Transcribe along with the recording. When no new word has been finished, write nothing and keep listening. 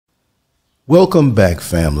Welcome back,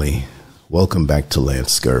 family. Welcome back to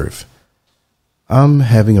Lancescurv. I'm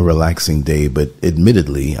having a relaxing day, but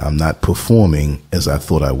admittedly, I'm not performing as I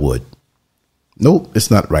thought I would. Nope, it's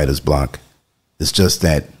not writer's block. It's just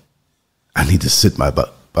that I need to sit my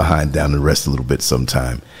behind down and rest a little bit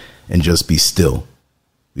sometime and just be still.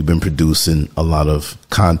 We've been producing a lot of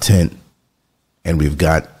content and we've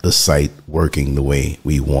got the site working the way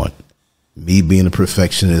we want. Me being a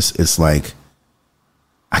perfectionist, it's like,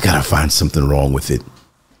 I gotta find something wrong with it.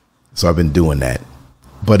 So I've been doing that.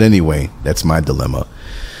 But anyway, that's my dilemma.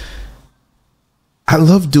 I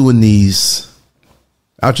love doing these,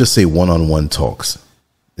 I'll just say one-on-one talks.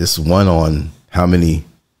 This one on how many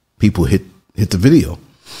people hit the video.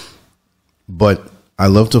 But I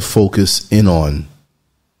love to focus in on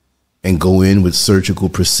and go in with surgical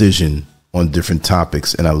precision on different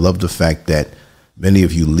topics. And I love the fact that many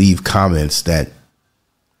of you leave comments that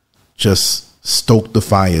just stoke the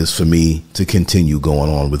fires for me to continue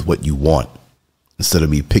going on with what you want. Instead of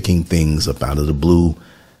me picking things up out of the blue,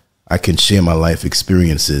 I can share my life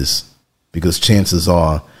experiences because chances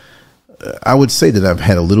are, I would say that I've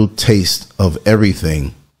had a little taste of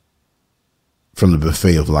everything from the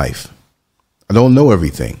buffet of life. I don't know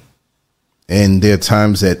everything. And there are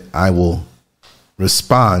times that I will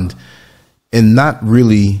respond and not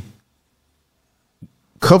really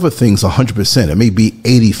cover things 100%. It may be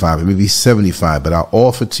 85, it may be 75, but I'll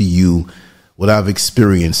offer to you what I've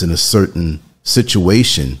experienced in a certain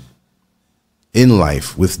situation in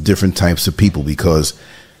life with different types of people, because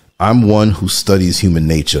I'm one who studies human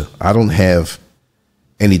nature. I don't have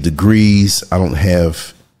any degrees. I don't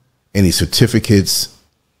have any certificates.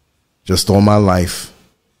 Just all my life,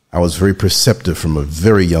 I was very perceptive from a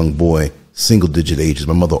very young boy, single digit ages.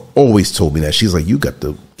 My mother always told me that. She's like, you got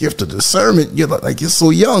the gift of discernment. You're so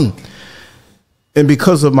young. And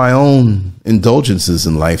because of my own indulgences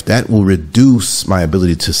in life, that will reduce my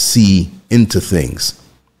ability to see into things.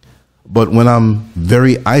 But when I'm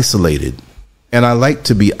very isolated, and I like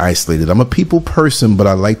to be isolated, I'm a people person, but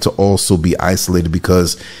I like to also be isolated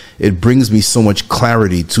because it brings me so much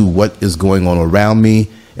clarity to what is going on around me.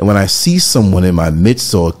 And when I see someone in my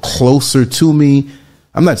midst or closer to me,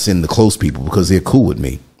 I'm not saying the close people because they're cool with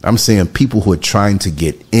me. I'm saying people who are trying to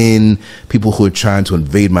get in, people who are trying to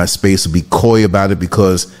invade my space or be coy about it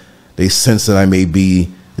because they sense that I may be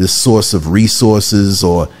the source of resources,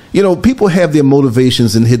 or, people have their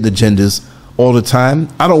motivations and hidden agendas all the time.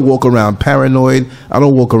 I don't walk around paranoid. I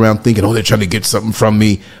don't walk around thinking, they're trying to get something from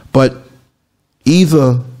me. But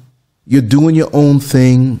either you're doing your own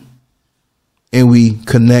thing and we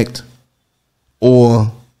connect,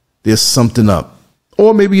 or there's something up.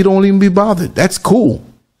 Or maybe you don't even be bothered. That's cool,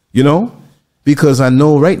 because I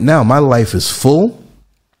know right now my life is full.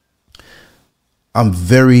 I'm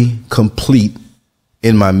very complete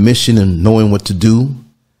in my mission and knowing what to do.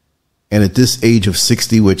 And at this age of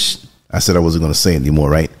 60, which I said I wasn't going to say anymore,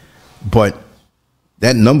 right? But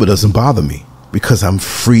that number doesn't bother me because I'm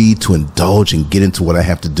free to indulge and get into what I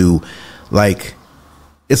have to do. Like,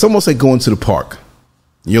 it's almost like going to the park.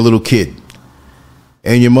 You're a little kid.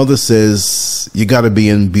 And your mother says you got to be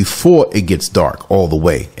in before it gets dark all the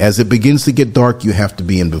way. As it begins to get dark, you have to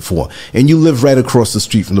be in before. And you live right across the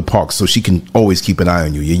street from the park, so she can always keep an eye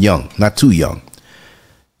on you. You're young, not too young.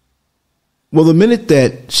 Well, the minute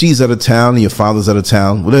that she's out of town and your father's out of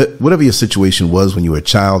town, whatever your situation was when you were a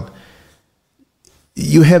child,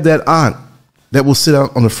 you have that aunt that will sit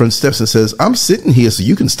out on the front steps and says, I'm sitting here so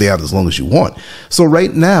you can stay out as long as you want. So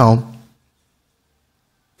right now,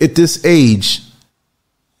 at this age,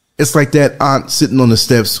 it's like that aunt sitting on the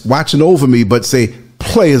steps watching over me, but say,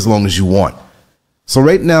 play as long as you want. So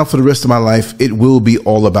right now, for the rest of my life, it will be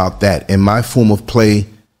all about that. And my form of play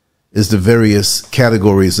is the various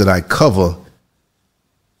categories that I cover,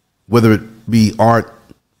 whether it be art,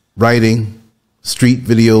 writing, street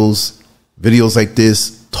videos, videos like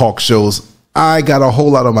this, talk shows. I got a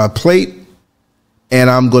whole lot on my plate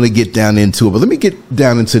and I'm going to get down into it. But let me get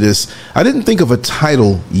down into this. I didn't think of a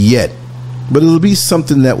title yet, but it'll be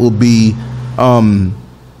something that will be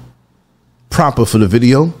proper for the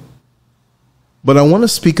video. But I want to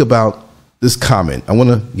speak about this comment. I want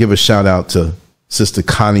to give a shout out to Sister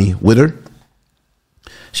Connie Witter.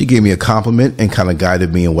 She gave me a compliment and kind of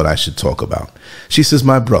guided me in what I should talk about. She says,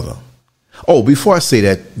 my brother. Oh, before I say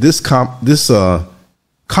that, this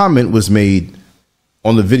comment was made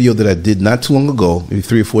on the video that I did not too long ago, maybe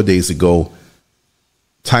 3 or 4 days ago,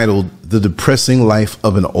 titled The Depressing Life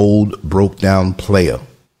of an Old Broke Down Player.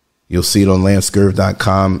 You'll see it on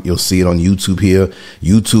Lancescurv.com. You'll see it on YouTube here.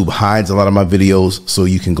 YouTube hides a lot of my videos, so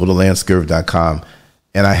you can go to Lancescurv.com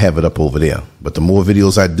and I have it up over there. But the more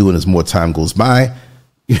videos I do and as more time goes by,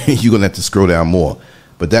 you're going to have to scroll down more.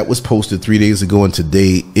 But that was posted 3 days ago, and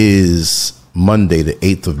today is Monday, the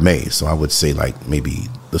 8th of May. So I would say like maybe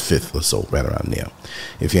the 5th or so, right around there,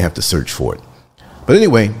 if you have to search for it. But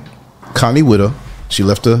anyway, Connie Witter, she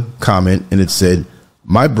left a comment, and it said,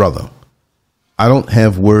 "My brother, I don't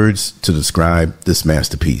have words to describe this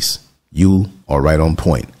masterpiece. You are right on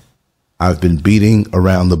point. I've been beating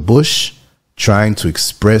around the bush, trying to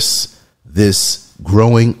express this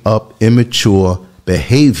growing up immature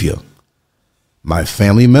behavior my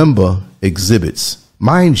family member exhibits.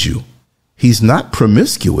 Mind you, he's not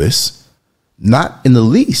promiscuous, not in the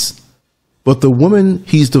least, but the woman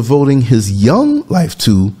he's devoting his young life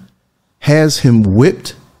to has him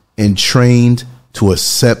whipped and trained to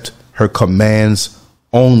accept her commands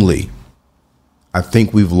only. I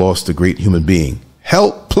think we've lost a great human being.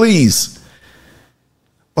 Help, please."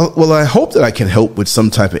 Well, I hope that I can help with some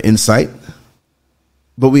type of insight,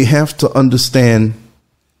 but we have to understand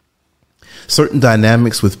certain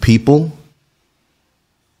dynamics with people.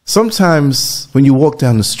 Sometimes when you walk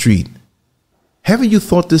down the street, haven't you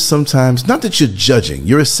thought this sometimes? Not that you're judging,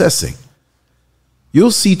 you're assessing.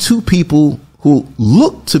 You'll see two people who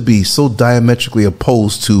look to be so diametrically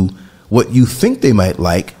opposed to what you think they might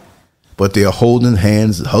like, but they're holding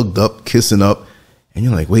hands, hugged up, kissing up, and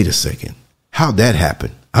you're like, wait a second, how'd that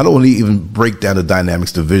happen? I don't want to even break down the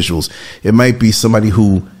dynamics, the visuals. It might be somebody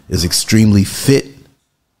who is extremely fit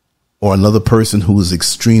or another person who is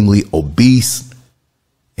extremely obese.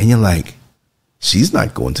 And you're like, she's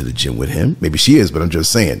not going to the gym with him. Maybe she is, but I'm just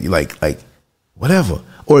saying, you're like whatever.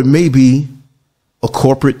 Or it may be a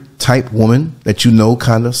corporate type woman that you know,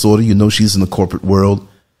 kind of, sort of, you know, she's in the corporate world.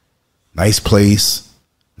 Nice place,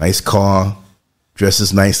 nice car,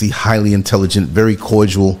 dresses nicely, highly intelligent, very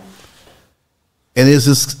cordial. And there's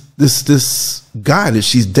this guy that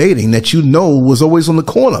she's dating that you know was always on the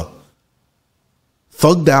corner,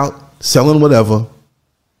 thugged out, selling whatever,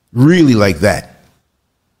 really like that.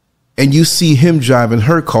 And you see him driving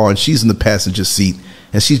her car and she's in the passenger seat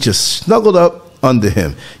and she's just snuggled up under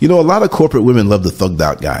him. You know, a lot of corporate women love the thugged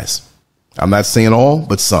out guys. I'm not saying all,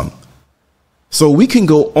 but some. So we can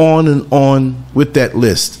go on and on with that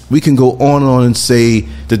list. We can go on and on and say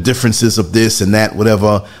the differences of this and that,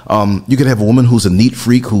 whatever. You could have a woman who's a neat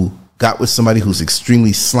freak who got with somebody who's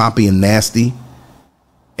extremely sloppy and nasty,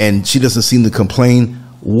 and she doesn't seem to complain.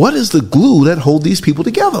 What is the glue that holds these people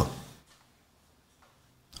together?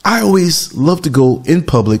 I always love to go in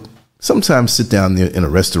public, sometimes sit down there in a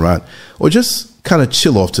restaurant, or just kind of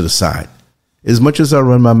chill off to the side. As much as I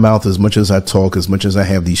run my mouth, as much as I talk, as much as I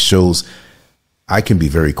have these shows, I can be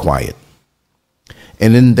very quiet.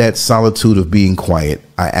 And in that solitude of being quiet,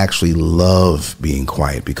 I actually love being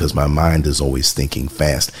quiet because my mind is always thinking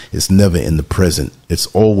fast. It's never in the present. It's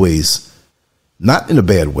always, not in a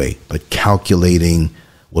bad way, but calculating,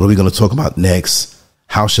 what are we going to talk about next?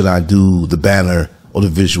 How should I do the banner or the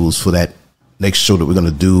visuals for that next show that we're going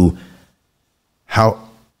to do? How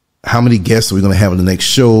many guests are we going to have in the next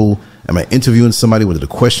show? Am I interviewing somebody? What are the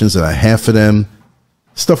questions that I have for them?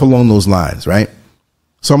 Stuff along those lines, right?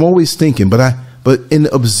 So I'm always thinking, but in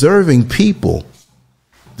observing people,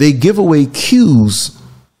 they give away cues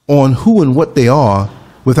on who and what they are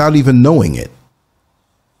without even knowing it.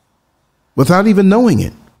 Without even knowing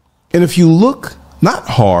it. And if you look, not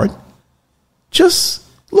hard, just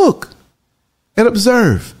look and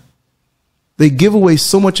observe. They give away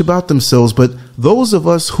so much about themselves, but those of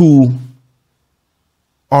us who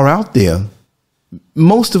are out there,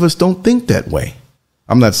 most of us don't think that way.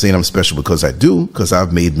 I'm not saying I'm special because I do, because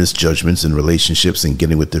I've made misjudgments in relationships and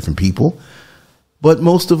getting with different people. But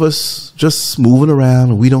most of us just moving around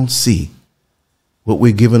and we don't see what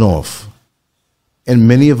we're giving off. And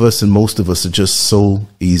many of us and most of us are just so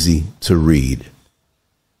easy to read.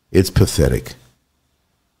 It's pathetic.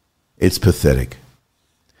 It's pathetic.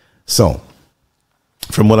 So,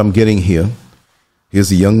 from what I'm getting here,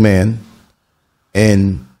 here's a young man,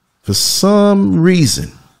 and for some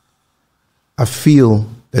reason, I feel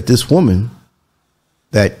that this woman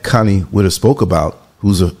that Connie Witter spoke about,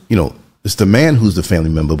 who's it's the man who's the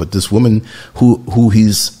family member, but this woman who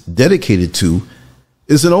he's dedicated to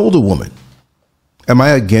is an older woman. Am I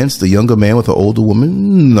against a younger man with an older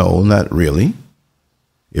woman? No, not really.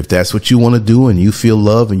 If that's what you want to do and you feel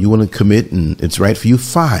love and you want to commit and it's right for you,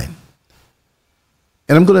 fine.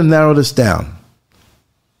 And I'm going to narrow this down.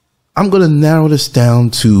 I'm going to narrow this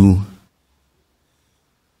down to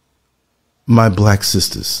my black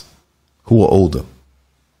sisters who are older.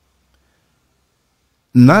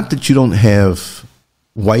 Not that you don't have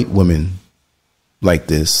white women like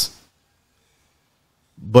this,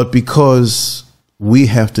 but because we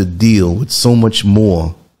have to deal with so much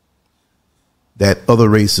more that other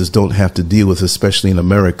races don't have to deal with, especially in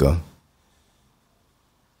America,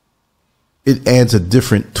 it adds a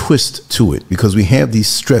different twist to it because we have these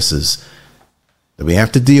stresses that we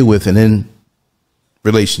have to deal with, and in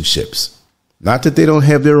relationships. Not that they don't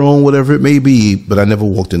have their own, whatever it may be, but I never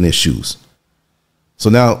walked in their shoes. So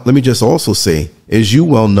now let me just also say, as you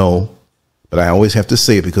well know, but I always have to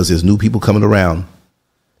say it because there's new people coming around.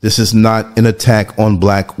 This is not an attack on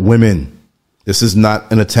black women. This is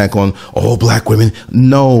not an attack on all black women.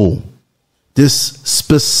 No, this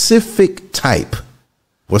specific type.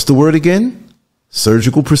 What's the word again?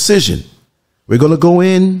 Surgical precision. We're going to go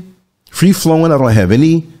in free flowing. I don't have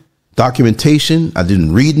any documentation. I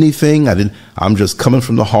didn't read anything. I'm just coming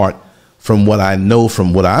from the heart, from what I know,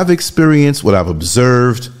 from what I've experienced, what I've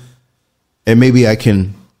observed, and maybe I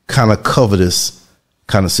can kind of cover this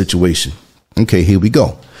kind of situation. Okay, here we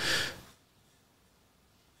go.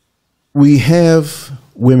 We have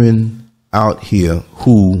women out here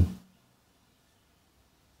who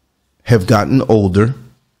have gotten older.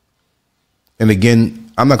 And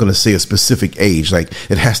again, I'm not going to say a specific age, like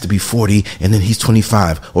it has to be 40 and then he's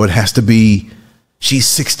 25, or it has to be she's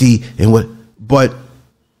 60 and what. But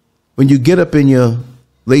when you get up in your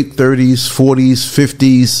late 30s, 40s,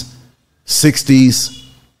 50s, 60s,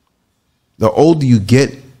 the older you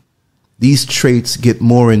get, these traits get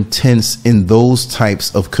more intense in those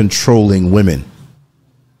types of controlling women.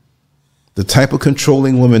 The type of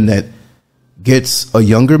controlling woman that gets a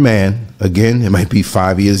younger man, again, it might be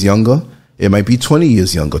 5 years younger. It might be 20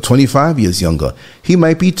 years younger, 25 years younger. He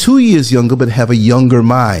might be 2 years younger, but have a younger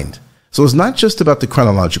mind. So it's not just about the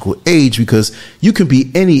chronological age, because you can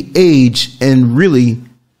be any age and really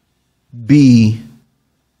be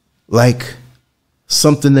like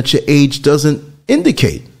something that your age doesn't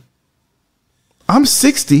indicate. I'm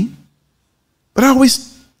 60, but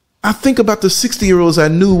I think about the 60-year-olds I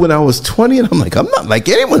knew when I was 20, and I'm like, I'm not like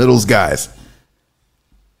any one of those guys.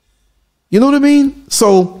 You know what I mean?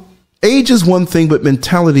 So age is one thing, but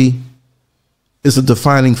mentality is a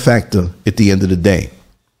defining factor at the end of the day.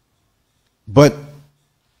 But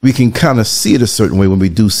we can kind of see it a certain way when we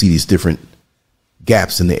do see these different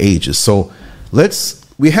gaps in the ages. So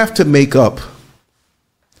we have to make up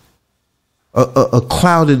a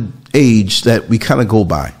clouded age that we kind of go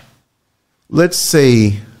by. Let's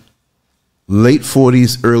say late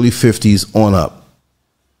 40s, early 50s on up.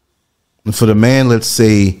 And for the man, let's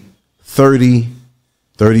say 30,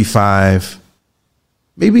 35,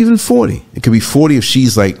 maybe even 40. It could be 40 if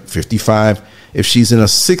she's like 55. If she's in her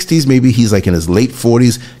 60s, maybe he's like in his late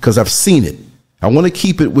 40s, because I've seen it. I want to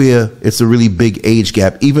keep it where it's a really big age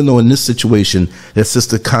gap, even though in this situation that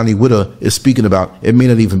Sister Connie Witter is speaking about, it may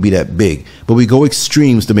not even be that big. But we go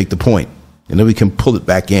extremes to make the point, and then we can pull it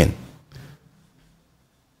back in.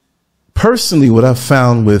 Personally, what I've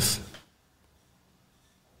found with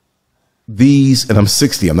these, and I'm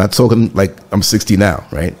 60, I'm not talking like I'm 60 now,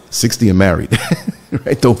 right? 60 and married,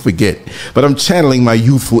 right? Don't forget. But I'm channeling my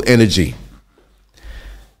youthful energy.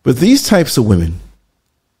 But these types of women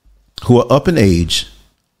who are up in age,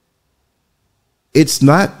 it's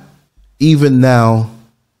not even now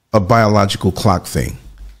a biological clock thing.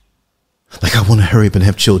 Like, I want to hurry up and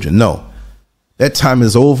have children. No, that time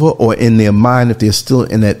is over, or in their mind, if they're still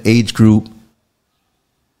in that age group,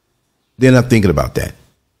 they're not thinking about that.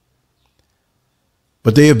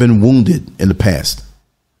 But they have been wounded in the past,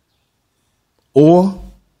 or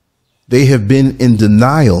they have been in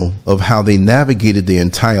denial of how they navigated their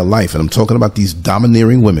entire life. And I'm talking about these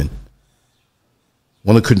domineering women.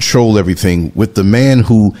 Want to control everything with the man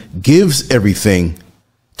who gives everything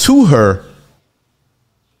to her.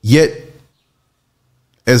 Yet,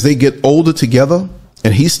 as they get older together,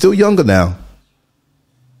 and he's still younger now,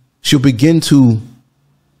 she'll begin to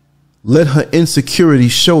let her insecurity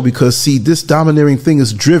show, because, see, this domineering thing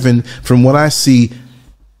is driven, from what I see,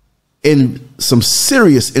 in some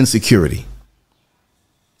serious insecurity.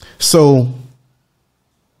 So,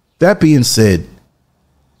 that being said,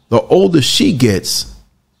 the older she gets,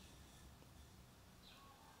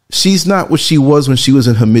 she's not what she was when she was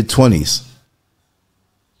in her mid-20s.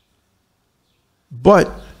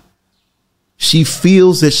 But she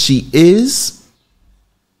feels that she is.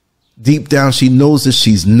 Deep down, she knows that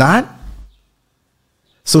she's not.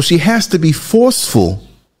 So she has to be forceful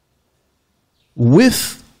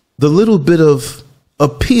with the little bit of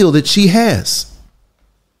appeal that she has.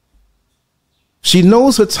 She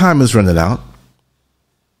knows her time is running out.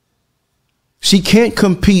 She can't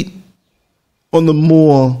compete on the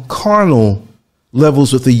more carnal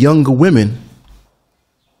levels with the younger women.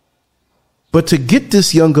 But to get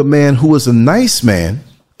this younger man, who is a nice man,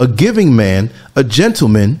 a giving man, a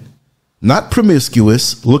gentleman, not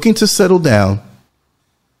promiscuous, looking to settle down,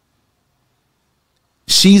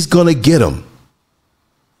 she's going to get him.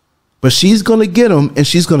 But she's going to get him, and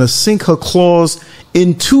she's going to sink her claws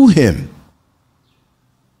into him.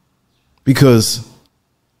 Because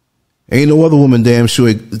ain't no other woman damn sure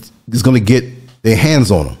is going to get their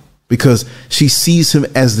hands on him. Because she sees him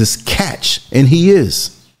as this catch, and he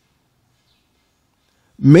is.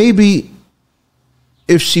 Maybe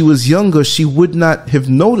if she was younger, she would not have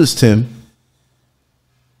noticed him.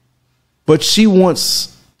 But she wants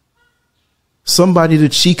somebody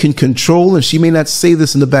that she can control, and she may not say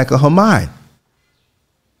this in the back of her mind.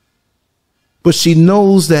 But she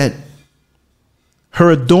knows that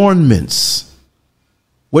her adornments,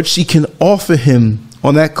 what she can offer him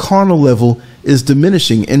on that carnal level, is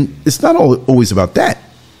diminishing. And it's not always about that,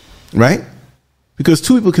 right? Because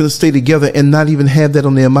two people can stay together and not even have that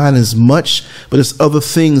on their mind as much, but it's other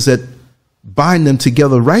things that bind them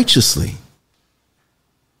together righteously.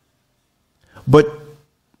 But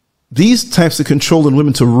these types of controlling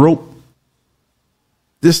women to rope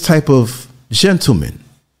this type of gentleman,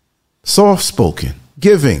 soft-spoken,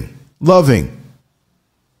 giving, loving,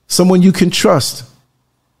 someone you can trust.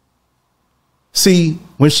 See,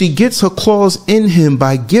 when she gets her claws in him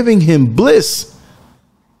by giving him bliss,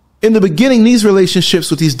 in the beginning, these relationships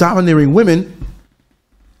with these domineering women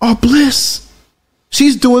are bliss.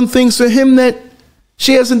 She's doing things for him that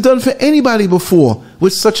she hasn't done for anybody before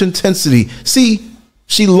with such intensity. See,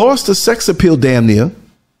 she lost her sex appeal damn near.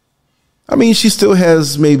 I mean, she still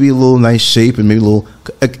has maybe a little nice shape and maybe a little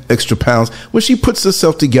extra pounds. When she puts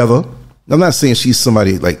herself together, I'm not saying she's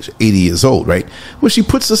somebody like 80 years old, right? When she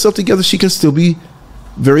puts herself together, she can still be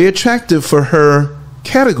very attractive for her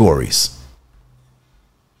categories.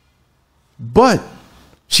 But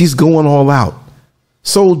she's going all out.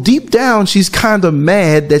 So deep down, she's kind of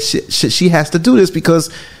mad that she has to do this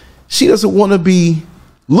because she doesn't want to be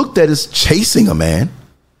looked at as chasing a man.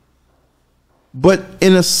 But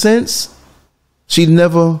in a sense, she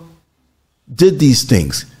never did these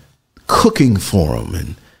things, cooking for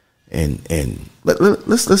him and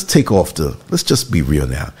let's take off let's just be real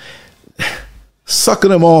now.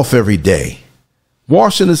 Sucking him off every day,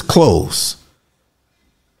 washing his clothes,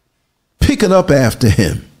 picking up after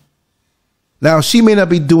him. Now, she may not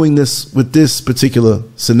be doing this with this particular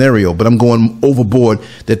scenario, but I'm going overboard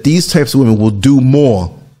that these types of women will do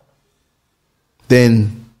more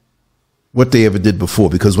than what they ever did before.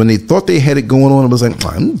 Because when they thought they had it going on, it was like,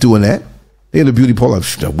 I'm doing that. They're in the beauty parlor.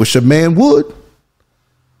 I wish a man would.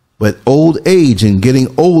 But old age and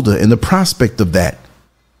getting older and the prospect of that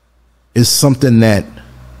is something that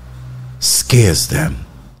scares them.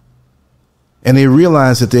 And they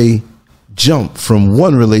realize that they jump from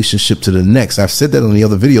one relationship to the next. I've said that on the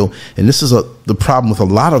other video, and this is the problem with a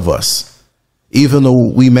lot of us. Even though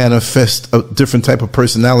we manifest a different type of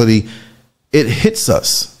personality, it hits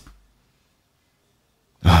us.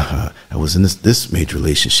 I was in this major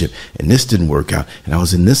relationship, and this didn't work out, and I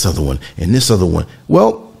was in this other one, and this other one.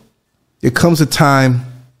 Well, there comes a time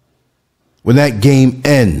when that game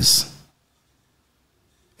ends,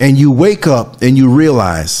 and you wake up and you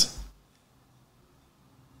realize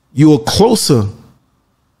you are closer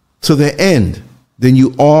to the end than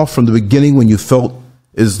you are from the beginning when you felt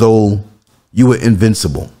as though you were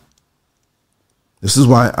invincible. This is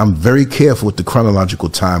why I'm very careful with the chronological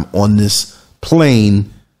time on this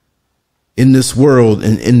plane, in this world,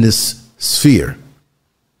 and in this sphere.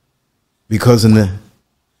 Because in the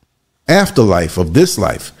afterlife of this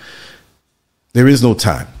life, there is no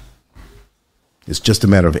time. It's just a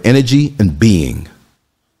matter of energy and being.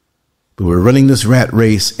 But we're running this rat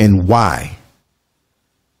race, and why?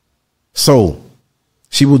 So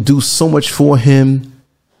she will do so much for him.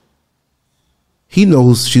 He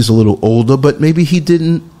knows she's a little older, but maybe he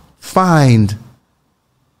didn't find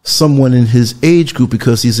someone in his age group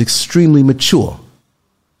because he's extremely mature.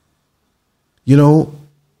 You know,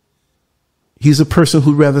 he's a person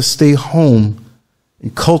who'd rather stay home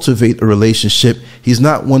and cultivate a relationship. He's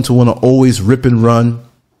not one to want to always rip and run.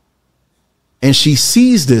 And she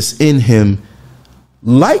sees this in him,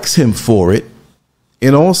 likes him for it,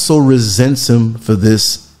 and also resents him for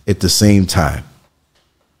this at the same time.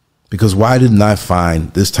 Because why didn't I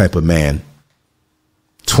find this type of man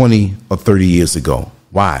 20 or 30 years ago?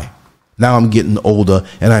 Why? Now I'm getting older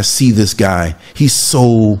and I see this guy. He's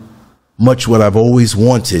so much what I've always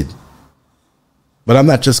wanted. But I'm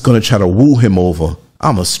not just going to try to woo him over.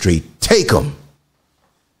 I'm going to straight take him.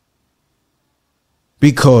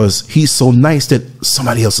 Because he's so nice that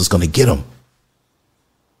somebody else is going to get him.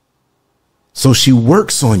 So she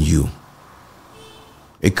works on you.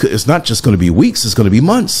 It's not just going to be weeks. It's going to be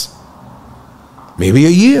months. Maybe a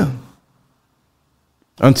year.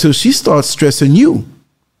 Until she starts stressing you.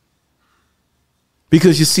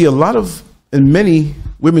 Because you see, a lot of, and many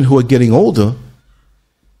women who are getting older,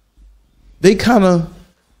 they kind of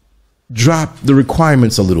drop the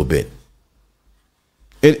requirements a little bit.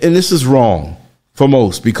 And this is wrong for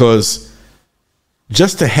most, because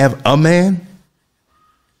just to have a man,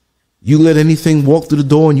 you let anything walk through the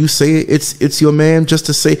door and you say it's your man, just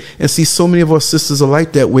to say. And see, so many of our sisters are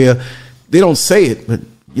like that, where they don't say it, but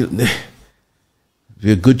you know, if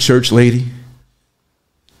you're a good church lady,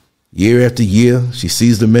 year after year, she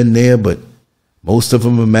sees the men there, but most of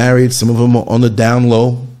them are married. Some of them are on the down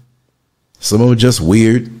low. Some of them are just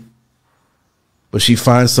weird. But she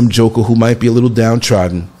finds some joker who might be a little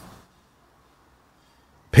downtrodden,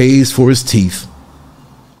 pays for his teeth,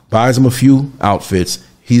 buys him a few outfits.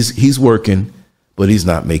 He's working, but he's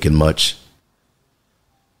not making much.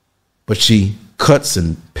 But she cuts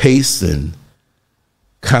and pastes and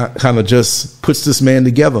kind of just puts this man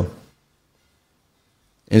together.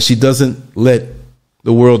 And she doesn't let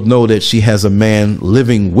the world know that she has a man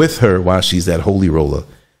living with her while she's that holy roller.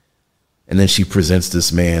 And then she presents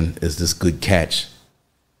this man as this good catch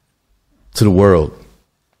to the world.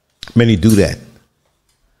 Many do that.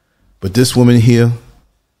 But this woman here,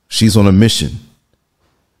 she's on a mission.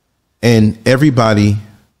 And everybody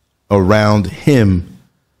around him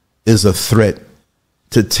is a threat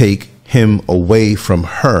to take him away from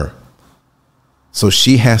her. So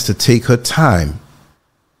she has to take her time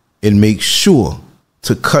and make sure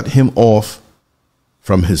to cut him off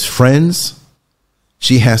from his friends.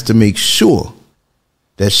 She has to make sure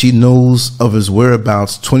that she knows of his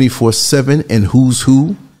whereabouts 24/7 and who's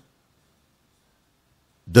who.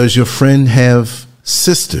 Does your friend have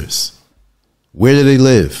sisters? Where do they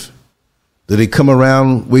live? Do they come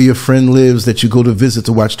around where your friend lives that you go to visit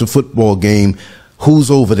to watch the football game?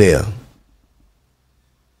 Who's over there?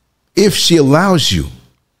 If she allows you.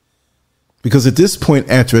 Because at this point,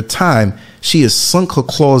 after a time, she has sunk her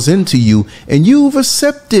claws into you, and you've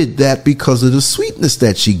accepted that because of the sweetness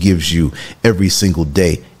that she gives you every single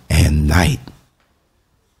day and night.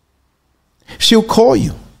 She'll call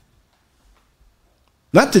you.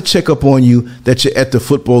 Not to check up on you that you're at the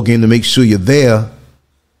football game to make sure you're there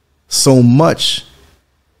so much,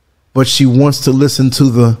 but she wants to listen to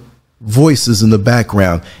the voices in the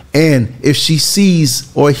background. And if she sees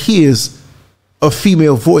or hears a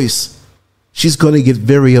female voice, she's going to get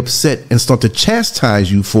very upset and start to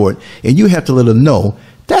chastise you for it. And you have to let her know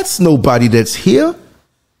that's nobody that's here.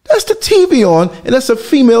 That's the TV on, and that's a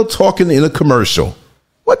female talking in a commercial.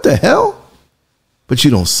 What the hell? But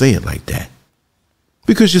you don't say it like that,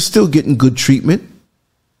 because you're still getting good treatment.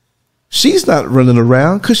 She's not running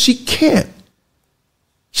around because she can't.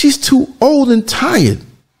 She's too old and tired.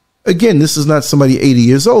 Again, this is not somebody 80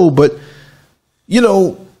 years old, but, you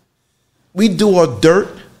know, we do our dirt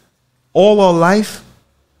all our life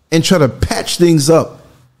and try to patch things up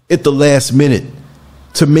at the last minute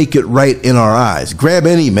to make it right in our eyes. Grab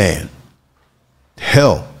any man.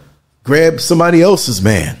 Hell, grab somebody else's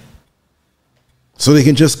man so they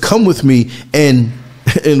can just come with me and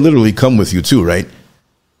literally come with you too, right?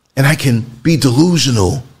 And I can be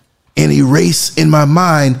delusional and erase in my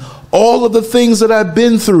mind all of the things that I've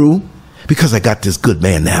been through because I got this good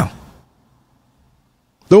man now.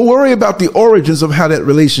 Don't worry about the origins of how that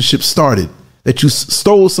relationship started, that you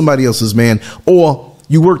stole somebody else's man, or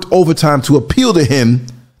you worked overtime to appeal to him,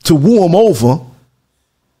 to woo him over,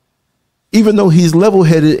 even though he's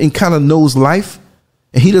level-headed and kind of knows life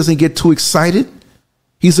and he doesn't get too excited.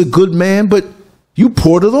 He's a good man, but you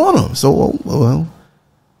poured it on him. So, well,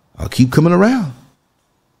 I'll keep coming around.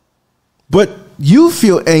 But you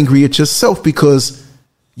feel angry at yourself because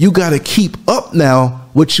you got to keep up now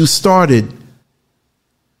what you started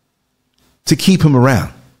to keep him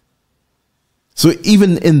around. So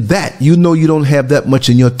even in that, you know you don't have that much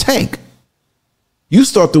in your tank. You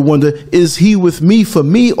start to wonder, is he with me for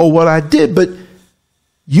me or what I did? But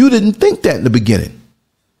you didn't think that in the beginning.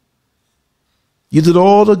 You did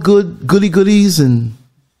all the goodies and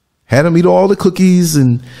had him eat all the cookies,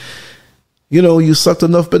 and you know, you sucked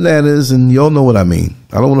enough bananas, and y'all know what I mean.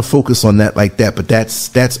 I don't want to focus on that like that, but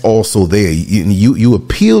that's also there. You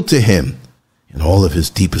appealed to him in all of his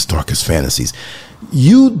deepest, darkest fantasies.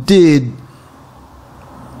 You did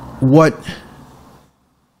what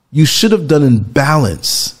you should have done in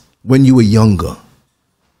balance when you were younger.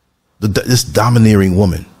 This domineering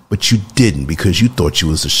woman, but you didn't because you thought you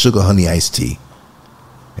was a sugar honey iced tea.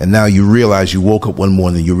 And now you realize, you woke up one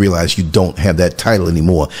morning, you realize you don't have that title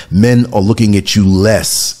anymore. Men are looking at you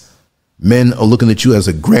less. Men are looking at you as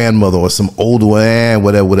a grandmother or some older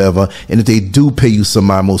whatever. And if they do pay you some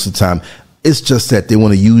mind most of the time, it's just that they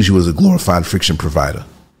want to use you as a glorified friction provider.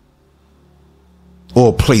 or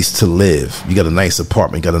a place to live. You got a nice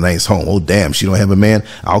apartment, got a nice home. Oh, damn, she don't have a man.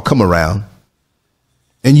 I'll come around.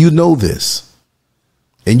 And you know this.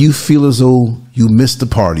 And you feel as though you missed the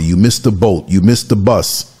party, you missed the boat, you missed the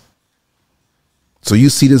bus. So you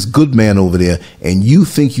see this good man over there and you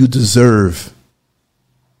think you deserve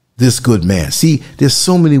this good man. See, there's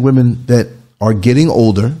so many women that are getting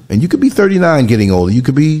older, and you could be 39 getting older. You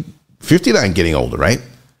could be 59 getting older, right?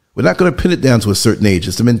 We're not going to pin it down to a certain age.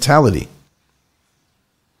 It's the mentality.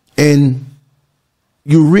 And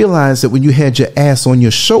you realize that when you had your ass on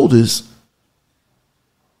your shoulders,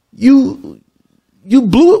 you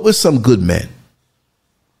blew it with some good men.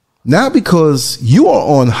 Now, because you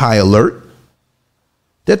are on high alert,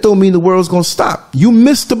 that don't mean the world's going to stop. You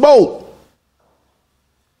missed the boat.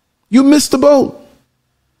 You missed the boat.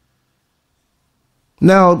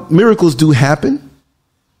 Now, miracles do happen,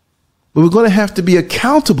 but we're going to have to be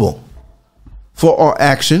accountable for our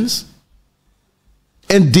actions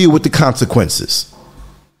and deal with the consequences.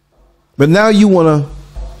 But now you want to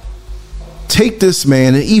take this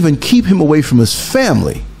man and even keep him away from his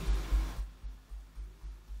family.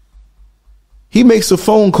 He makes a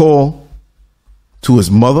phone call to his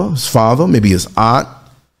mother, his father, maybe his aunt,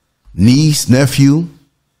 niece, nephew.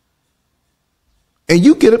 And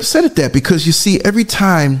you get upset at that because you see, every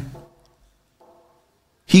time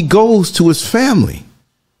he goes to his family,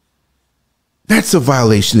 that's a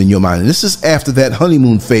violation in your mind. And this is after that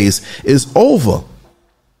honeymoon phase is over.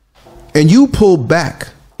 And you pull back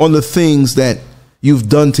on the things that you've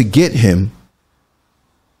done to get him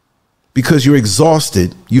because you're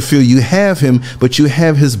exhausted. You feel you have him, but you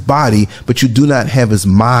have his body, but you do not have his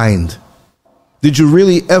mind. Did you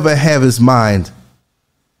really ever have his mind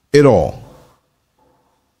at all?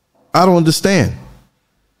 I don't understand.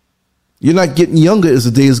 You're not getting younger as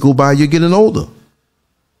the days go by. You're getting older.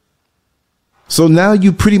 So now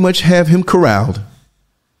you pretty much have him corralled.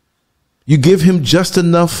 You give him just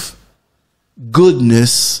enough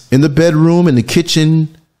goodness in the bedroom, in the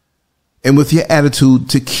kitchen, and with your attitude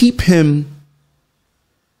to keep him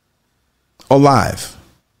alive,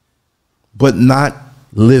 but not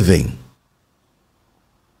living.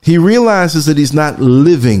 He realizes that he's not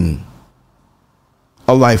living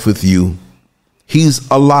a life with you. He's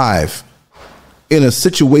alive in a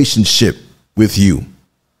situationship with you.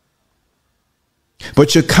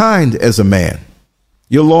 But you're kind as a man.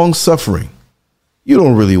 You're long suffering. You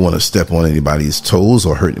don't really want to step on anybody's toes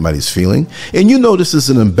or hurt anybody's feeling. And you know this is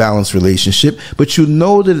an imbalanced relationship, but you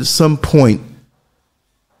know that at some point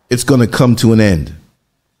it's going to come to an end.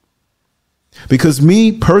 Because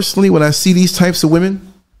me personally, when I see these types of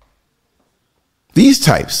women, these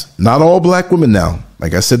types, not all black women now,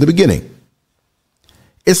 like I said at the beginning,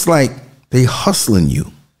 it's like they hustling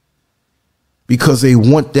you because they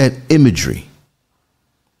want that imagery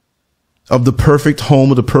of the perfect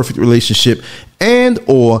home or the perfect relationship, and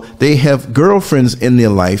or they have girlfriends in their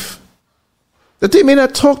life that they may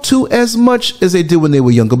not talk to as much as they did when they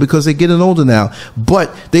were younger because they're getting older now,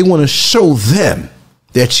 but they want to show them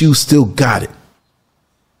that you still got it.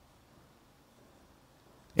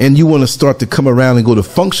 And you want to start to come around and go to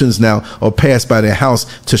functions now or pass by their house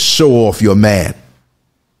to show off your man.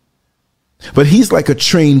 But he's like a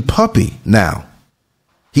trained puppy now.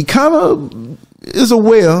 He kind of is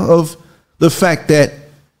aware of the fact that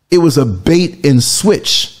it was a bait and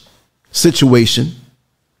switch situation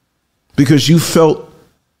because you felt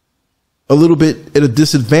a little bit at a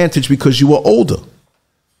disadvantage because you were older.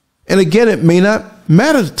 And again, it may not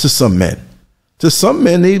matter to some men. To some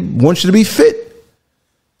men, they want you to be fit.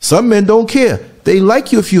 Some men don't care. They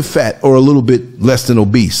like you if you're fat or a little bit less than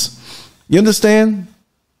obese. You understand?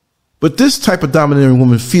 But this type of domineering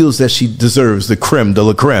woman feels that she deserves the creme de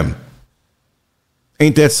la creme.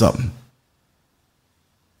 Ain't that something?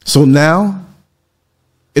 So now,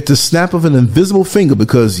 at the snap of an invisible finger,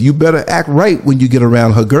 because you better act right when you get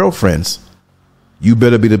around her girlfriends. You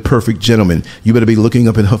better be the perfect gentleman. You better be looking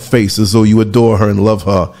up in her face as though you adore her and love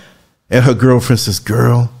her. And her girlfriend says,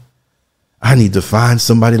 girl, I need to find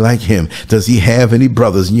somebody like him. Does he have any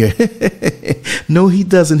brothers? And you're, no, he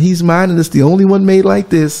doesn't. He's mine, and it's the only one made like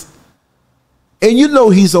this. And you know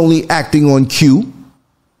he's only acting on cue.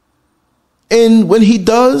 And when he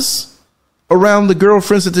does, around the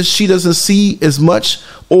girlfriends that she doesn't see as much,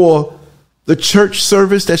 or the church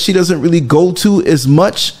service that she doesn't really go to as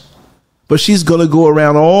much, but she's going to go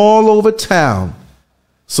around all over town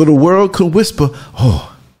so the world can whisper,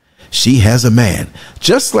 oh, she has a man.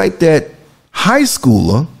 Just like that high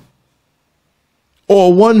schooler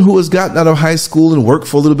or one who has gotten out of high school and worked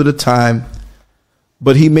for a little bit of time,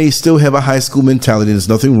 but he may still have a high school mentality. There's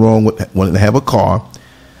nothing wrong with wanting to have a car,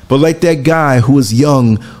 But like that guy who is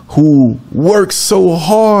young, who works so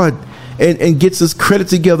hard and gets his credit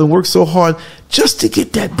together and works so hard just to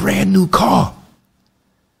get that brand new car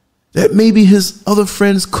that maybe his other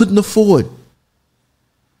friends couldn't afford.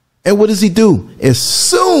 And what does he do? As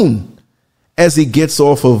soon as he gets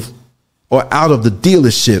off of or out of the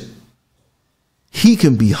dealership, he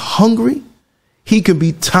can be hungry. He can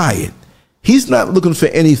be tired. He's not looking for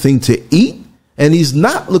anything to eat, and he's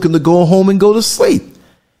not looking to go home and go to sleep.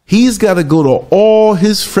 He's got to go to all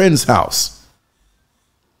his friends' house,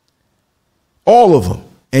 all of them,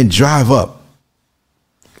 and drive up.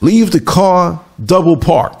 Leave the car double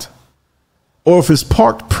parked. Or if it's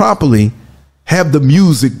parked properly, have the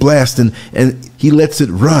music blasting and he lets it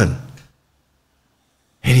run.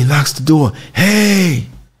 And he knocks the door. Hey,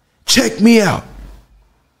 check me out.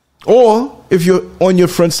 Or if you're on your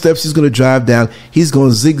front steps, he's going to drive down. He's going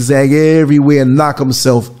to zigzag everywhere and knock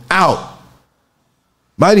himself out.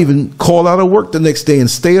 Might even call out of work the next day and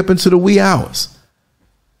stay up into the wee hours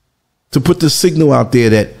to put the signal out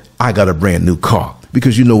there that I got a brand new car.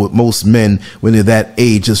 Because you know what, most men, when they're that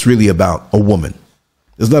age, it's really about a woman.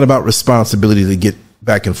 It's not about responsibility to get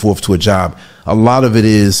back and forth to a job. A lot of it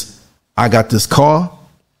is, I got this car.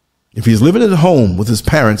 If he's living at home with his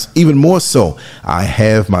parents, even more so, I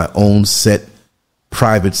have my own set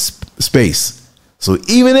private space. So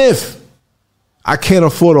even if I can't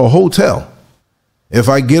afford a hotel, if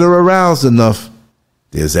I get her aroused enough,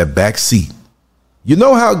 there's that back seat. You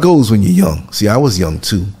know how it goes when you're young. See, I was young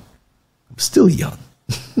too. I'm still young,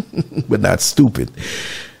 but not stupid.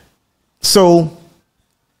 So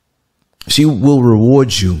she will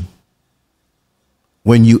reward you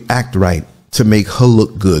when you act right to make her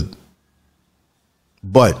look good.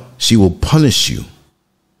 But she will punish you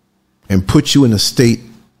and put you in a state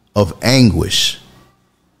of anguish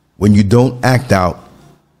when you don't act out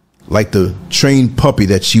like the trained puppy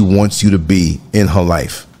that she wants you to be in her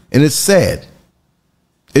life. And it's sad.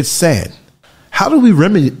 It's sad. How do we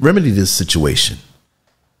remedy this situation?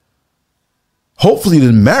 Hopefully you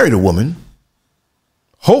didn't marry the woman.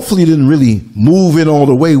 Hopefully you didn't really move in all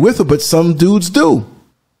the way with her, but some dudes do.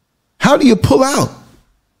 How do you pull out?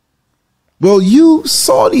 Well, you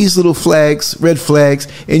saw these little flags, red flags,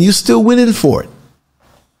 and you still went in for it.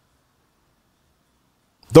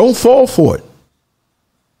 Don't fall for it.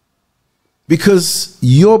 Because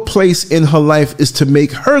your place in her life is to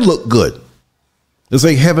make her look good. It's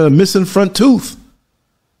like having a missing front tooth.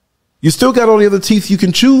 You still got all the other teeth you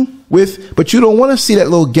can chew with, but you don't want to see that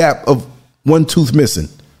little gap of one tooth missing.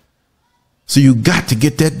 So you got to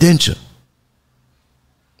get that denture.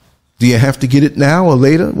 Do you have to get it now or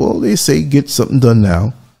later? Well, they say get something done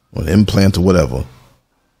now, or an implant or whatever.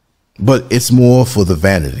 But it's more for the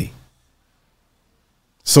vanity.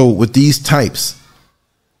 So with these types,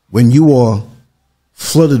 when you are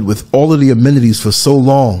flooded with all of the amenities for so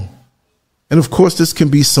long, and of course this can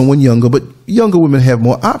be someone younger, but younger women have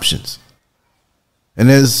more options. And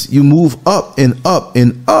as you move up and up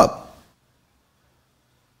and up,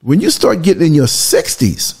 when you start getting in your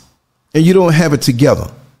 60s and you don't have it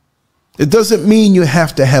together, it doesn't mean you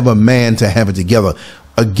have to have a man to have it together.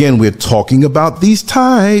 Again, we're talking about these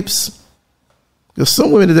types. There's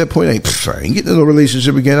some women at that point, I ain't getting in a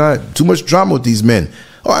relationship again. Too much drama with these men.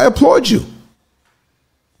 Oh, I applaud you.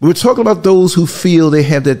 We're talking about those who feel they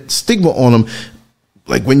have that stigma on them,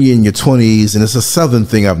 like when you're in your 20s, and it's a Southern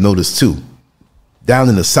thing I've noticed too. Down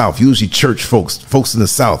in the South, usually church folks in the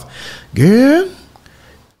South. Girl,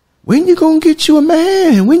 when you gonna get you a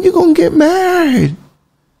man? When you gonna get married?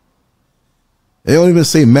 They don't even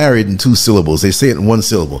say married in 2 syllables. They say it in 1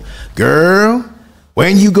 syllable. Girl,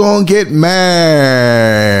 when you gonna get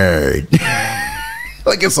married?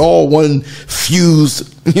 Like it's all one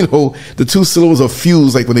fused, the 2 syllables are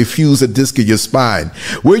fused, like when they fuse a disc in your spine.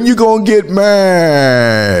 When you gonna get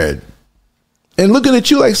married? And looking at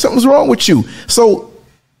you like something's wrong with you. So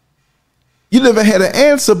you never had an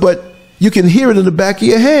answer, but you can hear it in the back of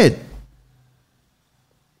your head.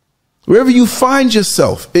 Wherever you find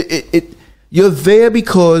yourself, you're there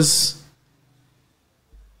because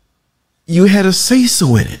you had a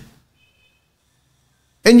say-so in it.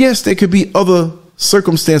 And yes, there could be other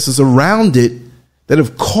circumstances around it that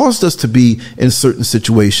have caused us to be in certain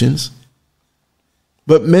situations.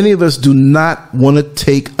 But many of us do not want to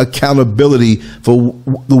take accountability for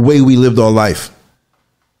the way we lived our life.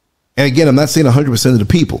 And again, I'm not saying 100% of the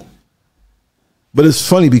people. But it's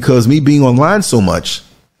funny because me being online so much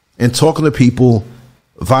and talking to people,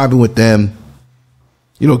 vibing with them,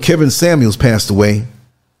 Kevin Samuels passed away,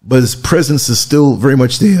 but his presence is still very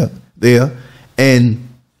much there. And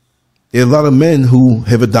there are a lot of men who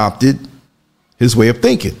have adopted his way of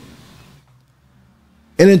thinking.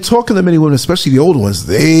 And in talking to many women, especially the older ones,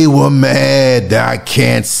 they were mad. I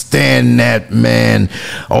can't stand that man.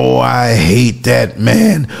 Oh, I hate that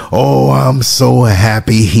man. Oh, I'm so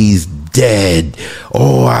happy he's dead.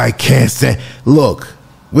 Oh, I can't stand. Look,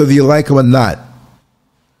 whether you like him or not,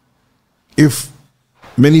 if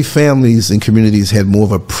many families and communities had more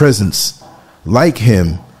of a presence like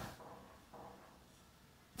him,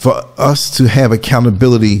 for us to have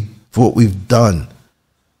accountability for what we've done,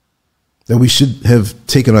 that we should have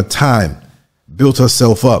taken our time, built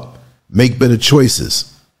ourselves up, make better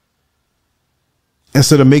choices,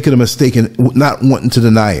 instead of making a mistake and not wanting to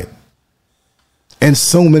deny it. And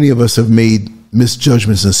so many of us have made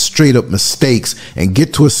misjudgments and straight up mistakes and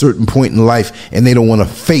get to a certain point in life and they don't want to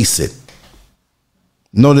face it.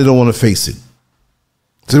 No, they don't want to face it.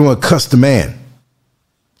 So they want to cuss the man.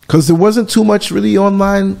 Because there wasn't too much really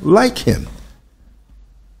online like him.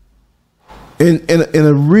 In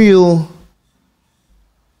a real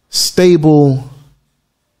stable,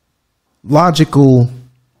 logical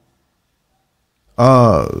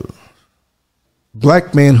black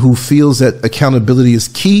man who feels that accountability is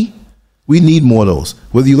key, we need more of those.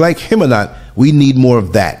 Whether you like him or not, we need more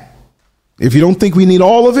of that. If you don't think we need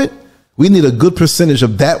all of it, we need a good percentage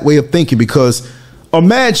of that way of thinking, because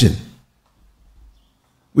imagine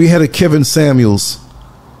we had a Kevin Samuels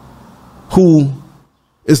who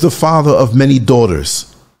is the father of many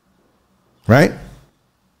daughters, right?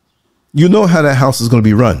 You know how that house is going to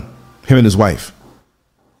be run, him and his wife.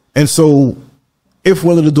 And so if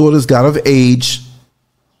one of the daughters got of age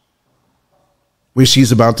where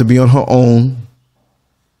she's about to be on her own,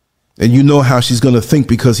 and you know how she's going to think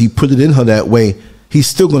because he put it in her that way, he's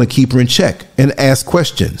still going to keep her in check and ask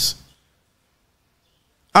questions.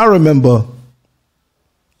 I remember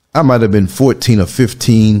I might have been 14 or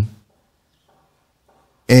 15,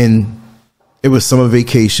 and it was summer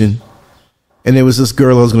vacation, and there was this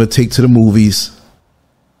girl I was going to take to the movies,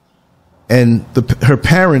 and her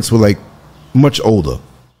parents were like much older.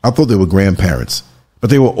 I thought they were grandparents, but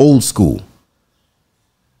they were old school.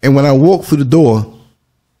 And when I walked through the door,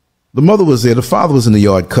 the mother was there. The father was in the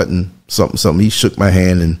yard cutting something. He shook my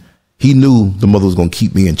hand, and he knew the mother was going to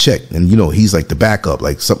keep me in check. And, you know, he's like the backup,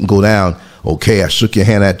 like something go down. Okay, I shook your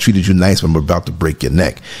hand. I treated you nice, but I'm about to break your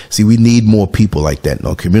neck. See, we need more people like that in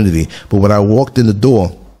our community. But when I walked in the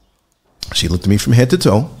door, she looked at me from head to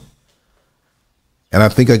toe, and I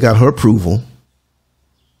think I got her approval.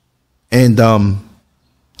 And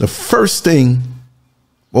the first thing,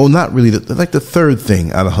 well, not really, like the third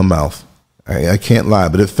thing out of her mouth, I can't lie,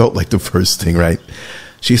 but it felt like the first thing, right?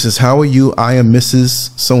 She says, "How are you? I am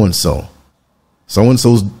Mrs. So-and-so,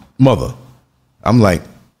 so-and-so's mother." I'm like,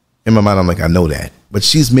 in my mind, I'm like, I know that. But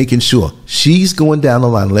she's making sure. She's going down the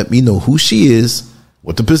line to let me know who she is,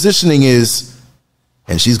 what the positioning is,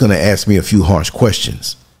 and she's going to ask me a few harsh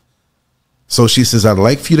questions. So she says, "I'd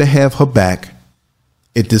like for you to have her back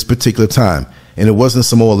at this particular time." And it wasn't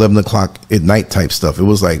some more 11 o'clock at night type stuff. It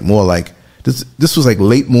was like more like, this was like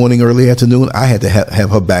late morning, early afternoon. I had to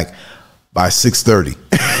have her back by 6:30.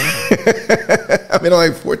 I mean,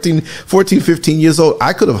 I'm like 14, 15 years old.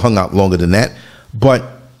 I could have hung out longer than that, but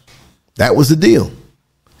that was the deal.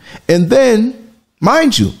 And then,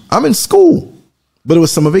 mind you, I'm in school, but it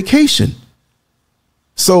was summer vacation.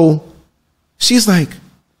 So she's like,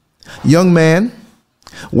 "Young man,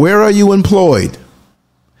 where are you employed?"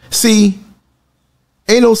 See,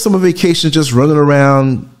 ain't no summer vacation just running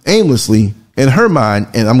around aimlessly in her mind,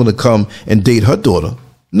 and I'm going to come and date her daughter.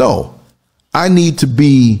 No, I need to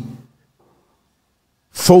be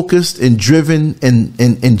focused and driven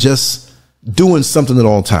and just doing something at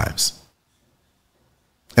all times.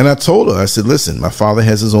 And I told her, I said, "Listen, my father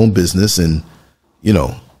has his own business, and, you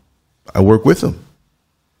know, I work with him."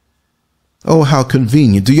 "Oh, how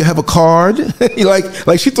convenient. Do you have a card?"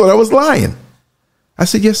 like she thought I was lying. I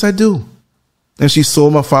said, "Yes, I do." And she saw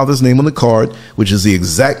my father's name on the card, which is the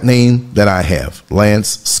exact name that I have,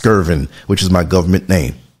 Lancescurv, which is my government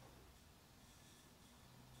name.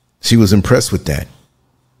 She was impressed with that.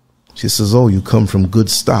 She says, "Oh, you come from good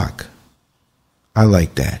stock. I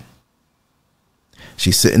like that."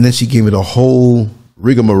 She said, and then she gave me the whole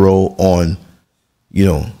rigmarole on, you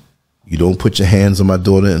know, you don't put your hands on my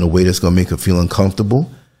daughter in a way that's going to make her feel uncomfortable.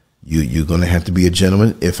 You're going to have to be a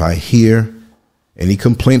gentleman. If I hear any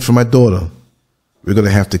complaint from my daughter, we're going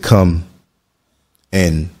to have to come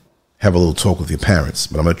and have a little talk with your parents.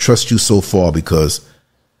 But I'm going to trust you so far because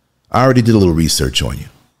I already did a little research on you.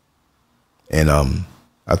 And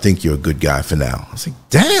I think you're a good guy for now. I was like,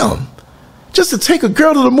 damn, just to take a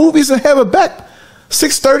girl to the movies and have her back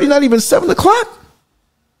 6:30, not even 7 o'clock.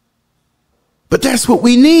 But that's what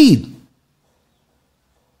we need.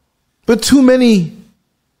 But too many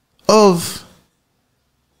of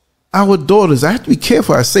our daughters, I have to be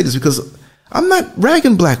careful I say this because I'm not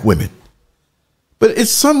ragging black women. But at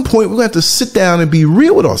some point, we're going to have to sit down and be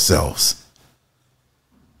real with ourselves.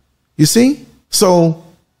 You see? So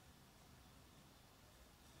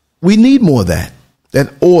we need more of that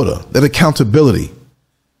order, that accountability.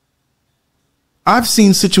 I've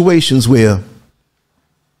seen situations where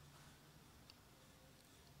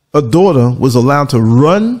a daughter was allowed to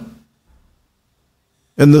run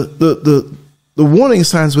and the warning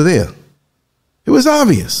signs were there. It was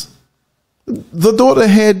obvious. This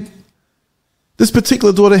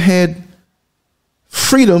particular daughter had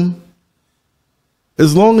freedom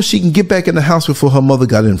as long as she can get back in the house before her mother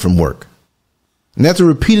got in from work. And after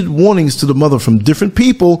repeated warnings to the mother from different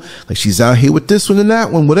people, like she's out here with this one and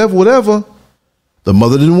that one, whatever, the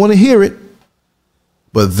mother didn't want to hear it.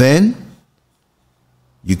 But then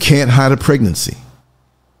you can't hide a pregnancy.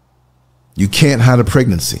 You can't hide a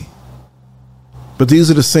pregnancy. But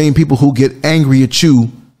these are the same people who get angry at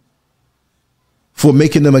you for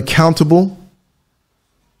making them accountable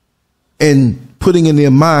and putting in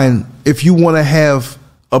their mind, if you want to have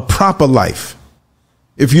a proper life,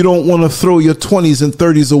 if you don't want to throw your 20s and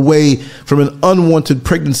 30s away from an unwanted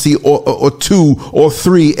pregnancy or 2 or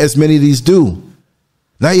 3, as many of these do,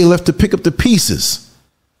 now you're left to pick up the pieces.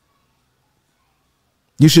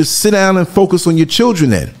 You should sit down and focus on your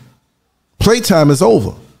children then. Playtime is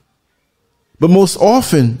over. But most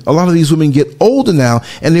often, a lot of these women get older now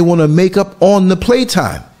and they want to make up on the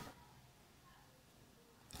playtime.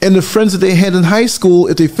 And the friends that they had in high school,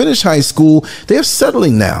 if they finish high school, they're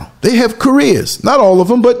settling now. They have careers. Not all of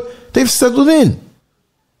them, but they've settled in.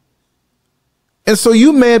 And so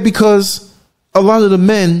you mad because a lot of the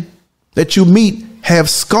men that you meet have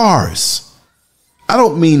scars. I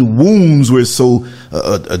don't mean wounds where it's so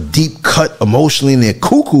a deep cut emotionally and they're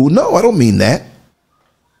cuckoo. No, I don't mean that.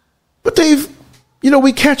 But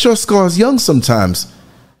we catch our scars young sometimes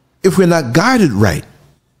if we're not guided right.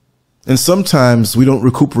 And sometimes we don't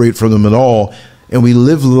recuperate from them at all. And we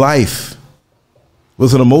live life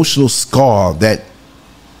with an emotional scar that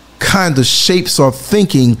kind of shapes our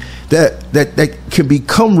thinking that can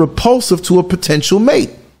become repulsive to a potential mate.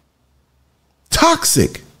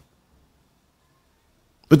 Toxic.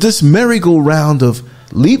 But this merry-go-round of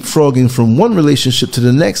leapfrogging from one relationship to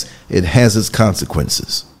the next, it has its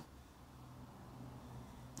consequences.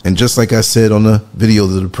 And just like I said on the video,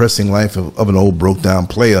 The Depressing Life of an Old Broke Down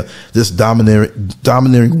Player, this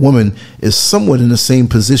domineering woman is somewhat in the same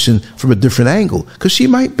position from a different angle, because she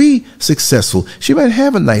might be successful. She might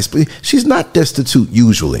have a nice, but she's not destitute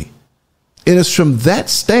usually. And it's from that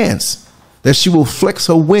stance that she will flex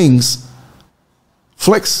her wings,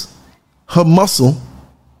 flex her muscle.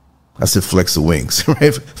 I said flex her wings,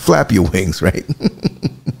 right? Flap your wings, right?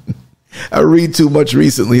 I read too much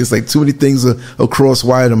recently. It's like too many things are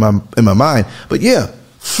cross-wired in my mind. But yeah,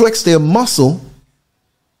 flex their muscle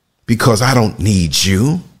because I don't need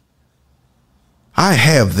you. I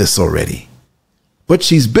have this already. But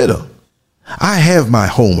she's bitter. I have my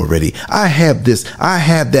home already. I have this. I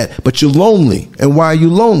have that. But you're lonely. And why are you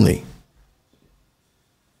lonely?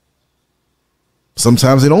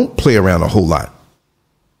 Sometimes they don't play around a whole lot.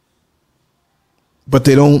 But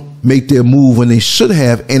they don't make their move when they should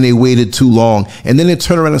have, and they waited too long. And then they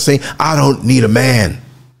turn around and say, I don't need a man.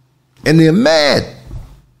 And they're mad.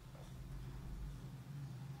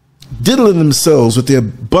 Diddling themselves with their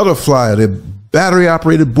butterfly, their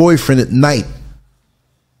battery-operated boyfriend at night.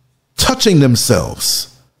 Touching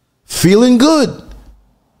themselves. Feeling good.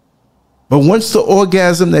 But once the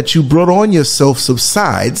orgasm that you brought on yourself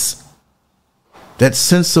subsides, that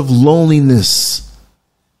sense of loneliness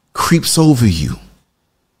creeps over you.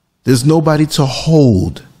 There's nobody to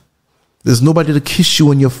hold. There's nobody to kiss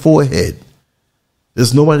you on your forehead.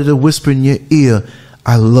 There's nobody to whisper in your ear,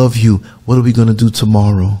 I love you. What are we going to do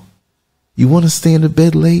tomorrow? You want to stay in the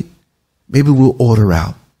bed late? Maybe we'll order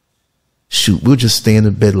out. Shoot, we'll just stay in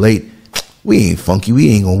the bed late. We ain't funky.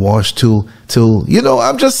 We ain't going to wash till,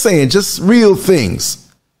 I'm just saying, just real things.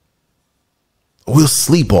 We'll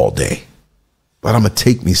sleep all day, but I'm going to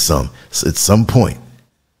take me some at some point.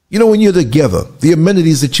 When you're together, the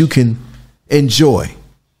amenities that you can enjoy,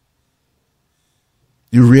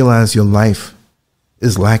 you realize your life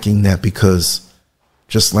is lacking that, because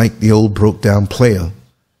just like the old broke down player,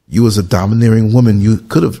 you as a domineering woman, you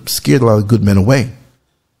could have scared a lot of good men away.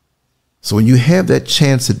 So when you have that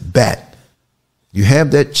chance at bat, you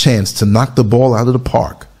have that chance to knock the ball out of the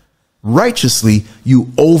park, righteously,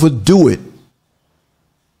 you overdo it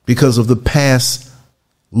because of the past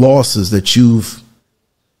losses that you've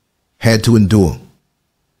had to endure.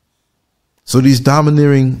 So these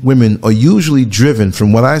domineering women are usually driven,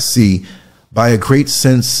 from what I see, by a great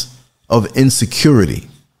sense of insecurity,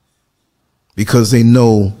 because they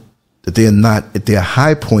know that they are not at their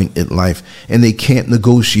high point in life and they can't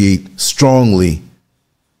negotiate strongly,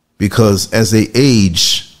 because as they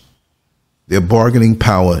age, their bargaining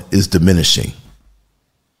power is diminishing.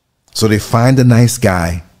 So they find a nice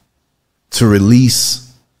guy to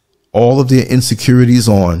release all of their insecurities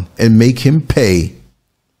on and make him pay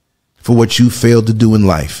for what you failed to do in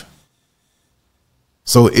life.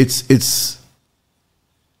 So that's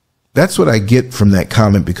what I get from that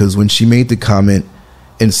comment, because when she made the comment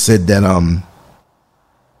and said that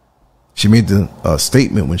she made the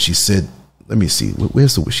statement when she said, let me see,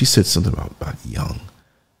 she said something about young,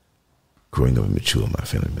 growing up immature. My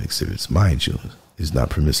family exhibits, mind you, is not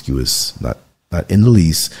promiscuous, not in the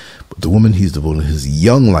least, but the woman he's devoting his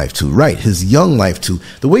young life to, right? His young life to.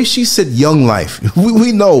 The way she said young life,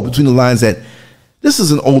 we know between the lines that this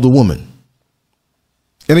is an older woman.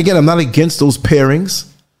 And again, I'm not against those pairings,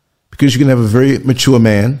 because you can have a very mature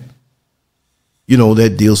man,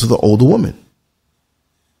 that deals with an older woman.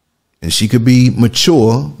 And she could be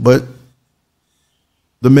mature, but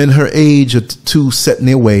the men her age are too set in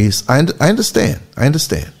their ways. I understand.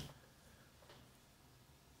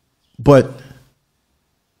 But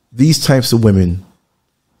these types of women,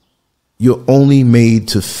 you're only made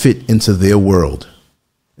to fit into their world.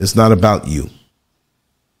 It's not about you.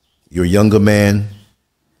 You're a younger man.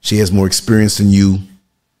 She has more experience than you.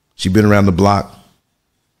 She's been around the block.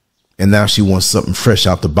 And now she wants something fresh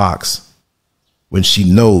out the box, when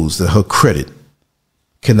she knows that her credit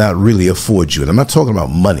cannot really afford you. And I'm not talking about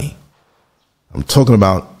money. I'm talking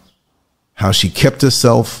about how she kept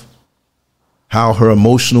herself, how her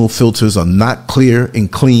emotional filters are not clear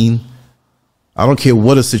and clean. I don't care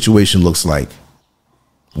what a situation looks like,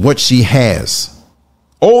 what she has.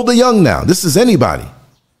 Old or young now, this is anybody.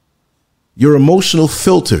 Your emotional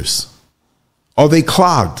filters, are they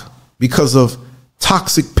clogged because of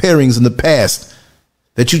toxic pairings in the past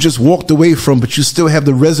that you just walked away from, but you still have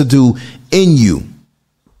the residue in you?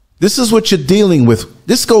 This is what you're dealing with.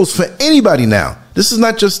 This goes for anybody now. This is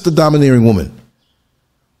not just the domineering woman.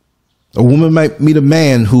 A woman might meet a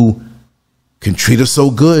man who can treat her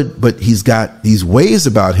so good, but he's got these ways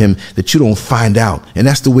about him that you don't find out. And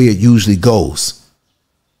that's the way it usually goes.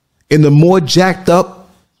 And the more jacked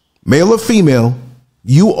up, male or female,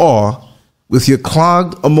 you are with your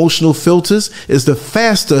clogged emotional filters, is the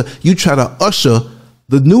faster you try to usher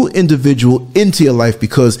the new individual into your life,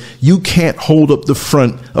 because you can't hold up the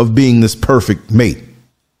front of being this perfect mate.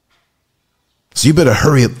 So you better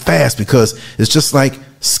hurry up fast, because it's just like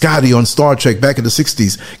Scotty on Star Trek back in the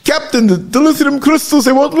 60s. Captain, the lithium crystals,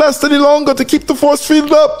 they won't last any longer to keep the force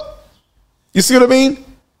field up. You see what I mean?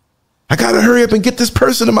 I got to hurry up and get this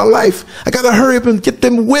person in my life. I got to hurry up and get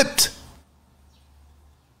them whipped,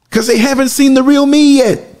 because they haven't seen the real me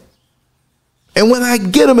yet. And when I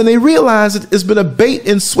get them and they realize it's been a bait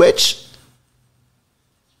and switch,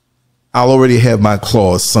 I'll already have my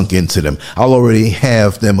claws sunk into them. I'll already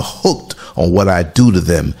have them hooked on what I do to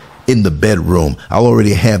them in the bedroom. I'll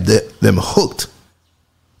already have them hooked.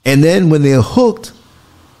 And then when they're hooked,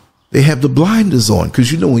 they have the blinders on.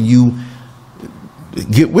 Because when you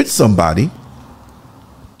get with somebody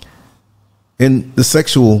and the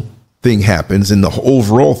sexual thing happens and the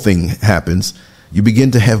overall thing happens, you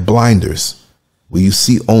begin to have blinders where you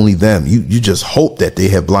see only them. You just hope that they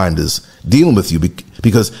have blinders dealing with you,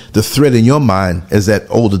 because the threat in your mind as that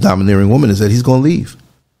older domineering woman is that he's going to leave.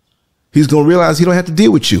 He's going to realize he don't have to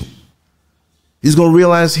deal with you. He's going to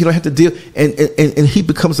realize he don't have to deal. And he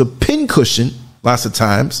becomes a pincushion lots of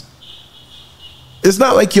times. It's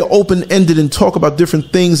not like you're open-ended and talk about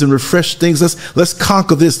different things and refresh things. Let's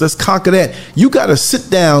conquer this. Let's conquer that. You got to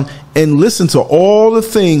sit down and listen to all the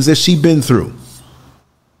things that she's been through.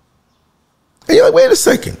 And you're like, wait a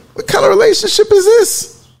second. What kind of relationship is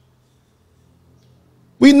this?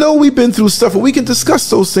 We know we've been through stuff, and we can discuss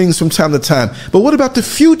those things from time to time. But what about the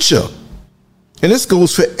future? And this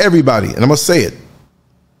goes for everybody, and I'm going to say it.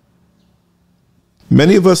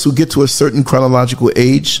 Many of us who get to a certain chronological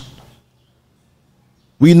age,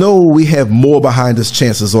 we know we have more behind us,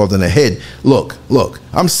 chances are, than ahead. Look,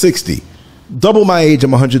 I'm 60. Double my age,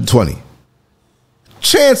 I'm 120.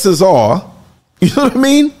 Chances are, you know what I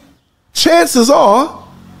mean? Chances are,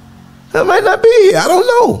 that might not be here. I don't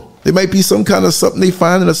know. There might be some kind of something they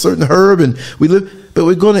find in a certain herb, and we live, but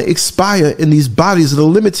we're going to expire in these bodies that are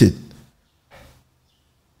limited.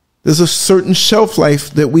 There's a certain shelf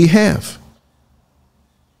life that we have.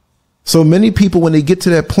 So many people, when they get to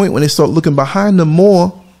that point, when they start looking behind them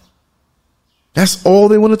more, that's all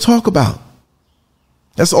they want to talk about.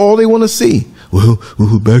 That's all they want to see. Well,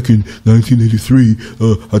 back in 1983,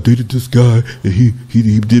 I dated this guy, and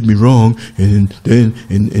he did me wrong. And then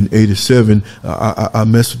in 87, I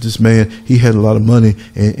messed with this man. He had a lot of money,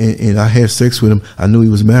 and I had sex with him. I knew he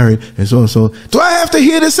was married, and so on and so on. Do I have to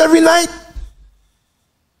hear this every night?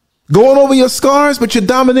 Going over your scars, but you're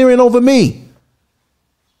domineering over me.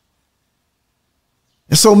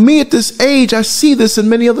 And so me at this age, I see this in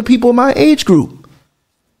many other people in my age group.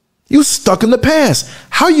 You stuck in the past.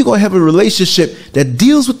 How are you going to have a relationship that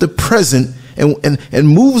deals with the present and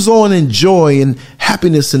moves on in joy and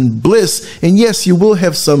happiness and bliss? And yes, you will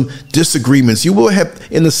have some disagreements. You will have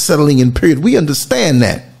in the settling in period. We understand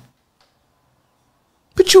that.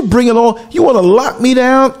 But you bring it all. You want to lock me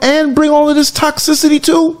down and bring all of this toxicity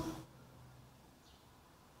too?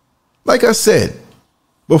 Like I said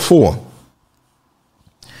before,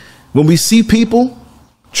 when we see people,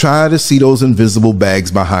 try to see those invisible bags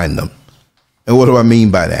behind them. And what do I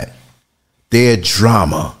mean by that? Their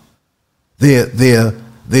drama, their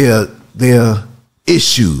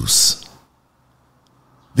issues.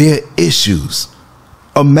 Their issues.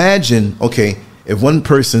 Imagine, okay, if one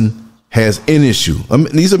person has an issue,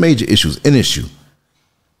 these are major issues, an issue.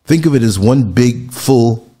 Think of it as one big,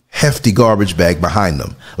 full, hefty garbage bag behind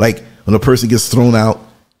them. Like when a person gets thrown out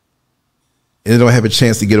and they don't have a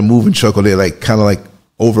chance to get a moving truck, or they're like kind of like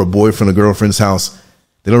over a boyfriend or girlfriend's house.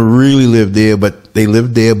 They don't really live there, but they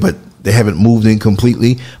live there, but they haven't moved in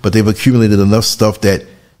completely, but they've accumulated enough stuff that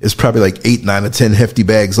it's probably like 8, 9, or 10 hefty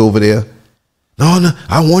bags over there. No,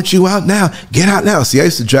 I want you out now. Get out now. See, I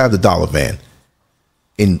used to drive the dollar van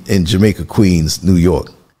in Jamaica, Queens, New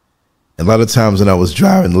York. And a lot of times when I was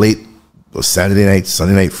driving late, it was Saturday night,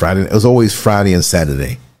 Sunday night, Friday night. It was always Friday and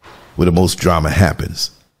Saturday where the most drama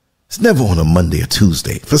happens. It's never on a Monday or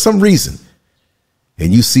Tuesday for some reason.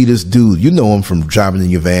 And you see this dude, you know him from driving in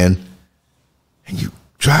your van, and you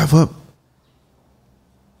drive up,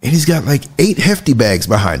 and he's got like 8 hefty bags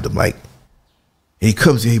behind him. Like, and he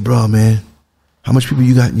comes, hey, bro, man, how much people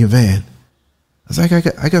you got in your van? I was like,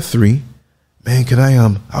 I got 3. Man,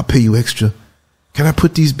 can I'll pay you extra. Can I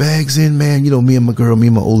put these bags in, man? You know, me and my girl, me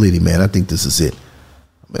and my old lady, man, I think this is it.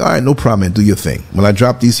 I'm like, all right, no problem, man, do your thing. When I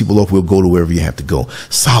drop these people off, we'll go to wherever you have to go.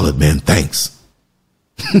 Solid, man, thanks.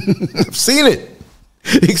 I've seen it.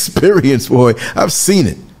 Experience, boy. I've seen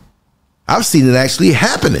it. I've seen it actually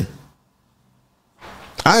happening.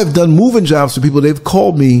 I have done moving jobs for people. They've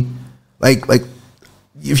called me, like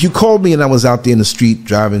if you called me and I was out there in the street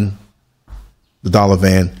driving the dollar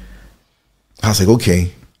van, I was like,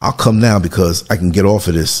 okay, I'll come now because I can get off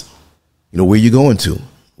of this. You know, where you going to?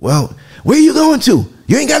 Well, where you going to?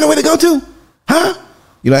 You ain't got nowhere to go to? Huh?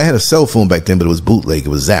 You know, I had a cell phone back then, but it was bootleg. It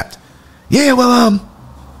was zapped. Yeah, well,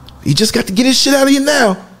 he just got to get his shit out of you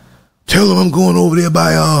now. Tell him I'm going over there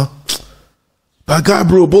by Guy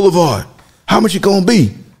Brewer Boulevard. How much it gonna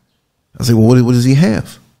be? I said, well, what does he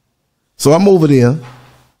have? So I'm over there.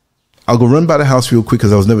 I'll go run by the house real quick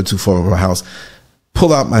because I was never too far from my house.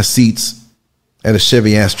 Pull out my seats at a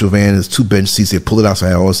Chevy Astro van. There's 2 bench seats. They pull it out so I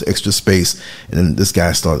had all this extra space. And then this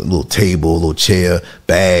guy started a little table, a little chair,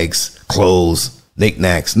 bags, clothes,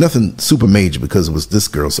 knickknacks. Nothing super major because it was this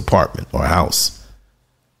girl's apartment or house.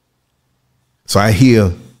 So I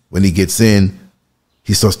hear when he gets in,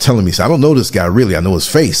 he starts telling me, so I don't know this guy really. I know his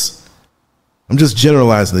face. I'm just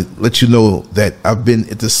generalizing to let you know that I've been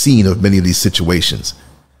at the scene of many of these situations.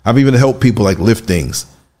 I've even helped people like lift things.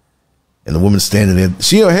 And the woman standing there,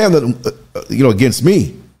 she don't have nothing, against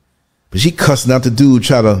me. But she cussing out the dude,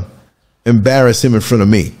 try to embarrass him in front of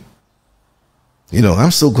me. You know,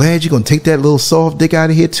 I'm so glad you're going to take that little soft dick out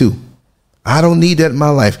of here too. I don't need that in my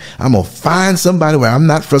life. I'm going to find somebody where I'm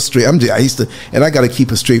not frustrated. I got to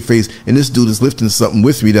keep a straight face. And this dude is lifting something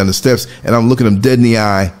with me down the steps. And I'm looking him dead in the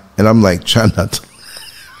eye. And I'm like, trying not to.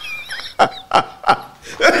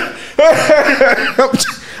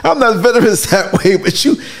 I'm not venomous that way, but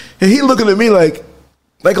and he looking at me like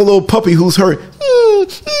a little puppy who's hurt.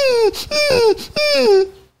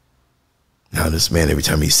 Now this man, every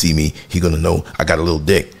time he see me, he going to know I got a little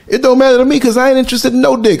dick. It don't matter to me because I ain't interested in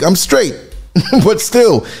no dick. I'm straight. But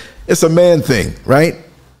still, it's a man thing, right?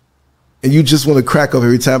 And you just want to crack up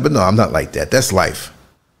every time. But no, I'm not like that. That's life.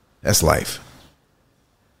 That's life.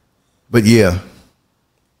 But yeah,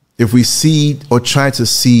 if we see or try to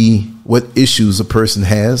see what issues a person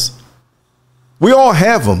has, we all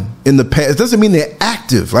have them in the past. It doesn't mean they're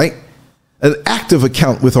active, right? An active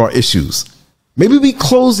account with our issues. Maybe we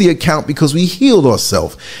close the account because we healed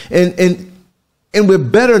ourselves and we're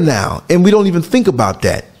better now. And we don't even think about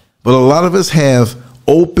that. But a lot of us have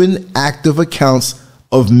open, active accounts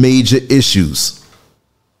of major issues.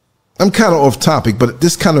 I'm kind of off topic, but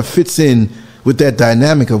this kind of fits in with that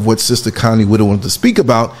dynamic of what Sister Connie Widow wanted to speak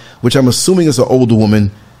about, which I'm assuming is an older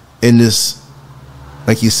woman in this,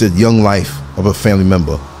 like you said, young life of a family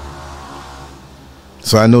member.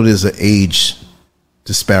 So I know there's an age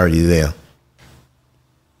disparity there.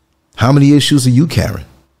 How many issues are you carrying?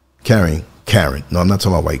 Karen. No, I'm not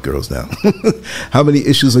talking about white girls now. How many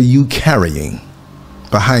issues are you carrying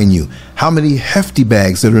behind you? How many hefty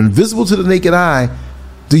bags that are invisible to the naked eye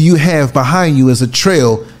do you have behind you as a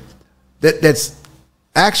trail that's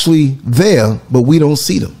actually there, but we don't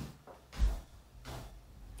see them?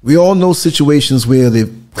 We all know situations where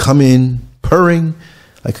they've come in purring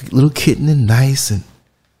like a little kitten and nice, and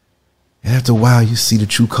after a while you see the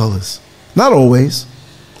true colors. Not always.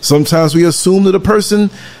 Sometimes we assume that a person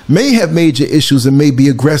may have major issues and may be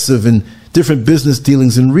aggressive in different business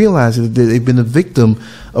dealings, and realize that they've been a victim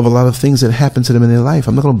of a lot of things that happened to them in their life.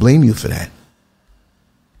 I'm not going to blame you for that.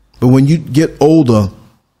 But when you get older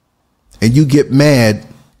and you get mad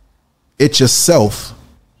at yourself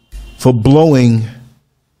for blowing,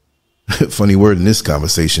 funny word in this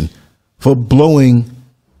conversation, for blowing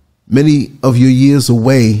many of your years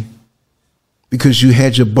away because you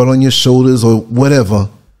had your butt on your shoulders or whatever,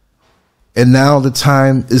 and now the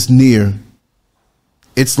time is near.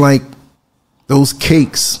 It's like those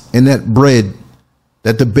cakes and that bread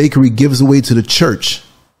that the bakery gives away to the church,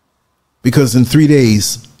 because in 3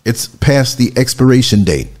 days it's past the expiration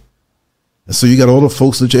date. And so you got all the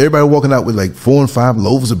folks, everybody walking out with like 4 and 5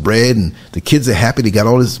 loaves of bread, and the kids are happy. They got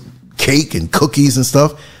all this cake and cookies and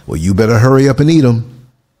stuff. Well, you better hurry up and eat them,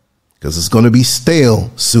 because it's going to be stale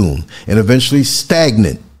soon and eventually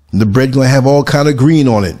stagnant. And the bread going to have all kind of green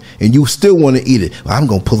on it, and you still want to eat it. Well, I'm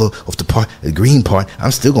going to pull off the green part.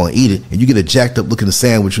 I'm still going to eat it. And you get a jacked up looking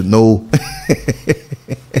sandwich with no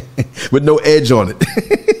with no edge on it.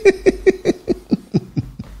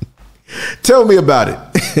 Tell me about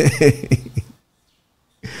it.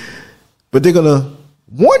 But they're going to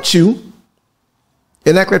want you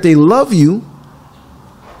and act like they love you,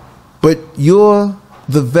 but you're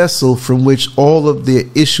the vessel from which all of their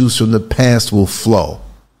issues from the past will flow.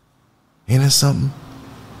 Ain't that something?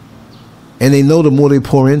 And they know the more they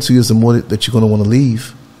pour into you is the more that you're going to want to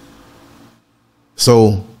leave.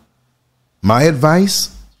 So my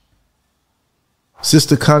advice,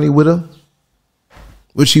 Sister Connie Widow,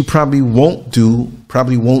 which he probably won't do,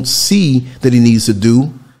 probably won't see that he needs to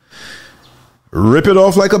do, rip it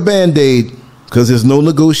off like a Band-Aid, because there's no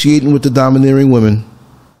negotiating with the domineering woman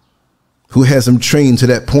who has him trained to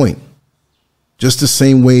that point, just the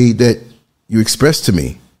same way that you expressed to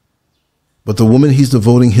me. But the woman he's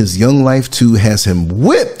devoting his young life to has him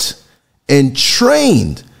whipped and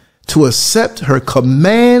trained to accept her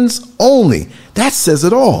commands only. That says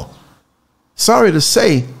it all. Sorry to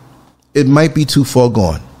say, it might be too far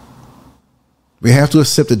gone. We have to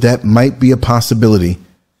accept that that might be a possibility,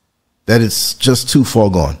 that it's just too far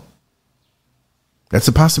gone. That's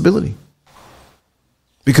a possibility.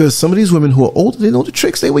 Because some of these women who are older, they know the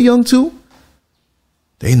tricks. They were young too.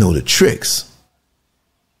 They know the tricks.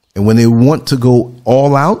 And when they want to go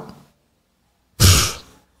all out,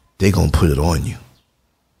 they're going to put it on you.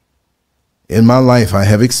 In my life, I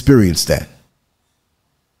have experienced that.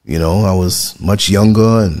 You know, I was much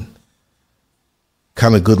younger and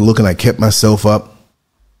kind of good looking. I kept myself up.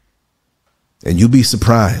 And you'd be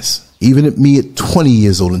surprised. Even at me at 20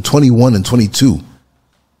 years old and 21 and 22.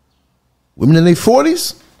 Women in their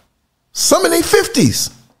 40s, some in their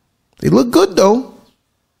 50s. They look good though.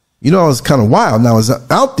 You know, I was kind of wild. Now I was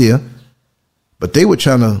out there, but they were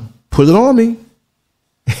trying to put it on me.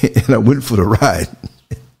 And I went for the ride.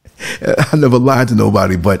 I never lied to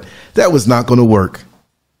nobody, but that was not going to work.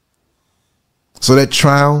 So that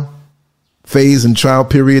trial phase and trial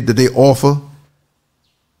period that they offer,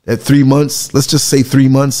 that 3 months, let's just say 3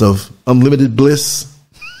 months of unlimited bliss.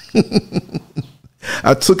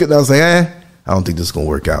 I took it and I was like, I don't think this is going to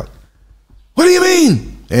work out. What do you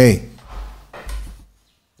mean? Hey,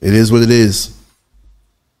 it is what it is.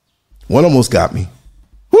 One almost got me.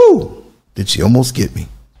 Woo! Did she almost get me?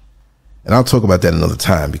 And I'll talk about that another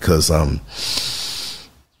time, because I don't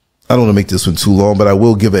want to make this one too long, but I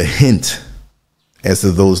will give a hint as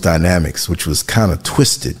to those dynamics, which was kind of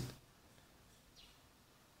twisted.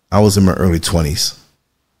 I was in my early 20s,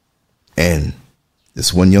 and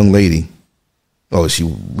this one young lady, she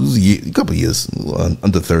was a couple of years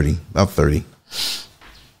under 30, about 30.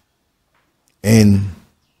 And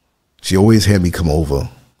she always had me come over.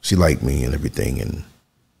 She liked me and everything. And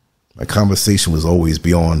my conversation was always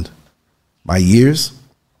beyond my years.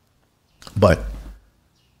 But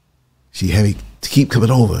she had me to keep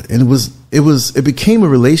coming over. And it became a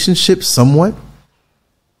relationship somewhat.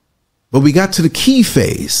 But we got to the key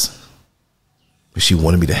phase. but she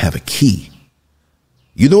wanted me to have a key.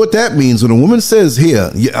 You know what that means when a woman says,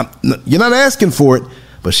 here, you're not asking for it,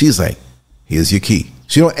 but she's like, here's your key.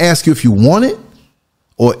 She don't ask you if you want it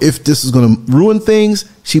or if this is going to ruin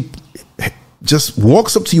things. She just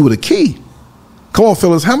walks up to you with a key. Come on,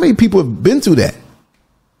 fellas. How many people have been through that?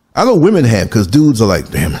 I know women have, because dudes are like,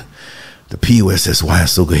 damn, the POS says, why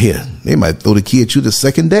it's so good here. They might throw the key at you the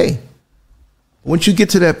second day. Once you get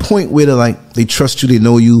to that point where they're like, they trust you, they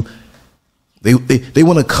know you, they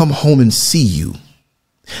want to come home and see you.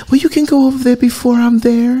 Well, you can go over there before I'm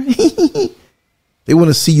there. They want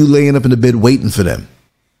to see you laying up in the bed waiting for them.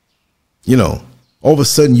 You know, all of a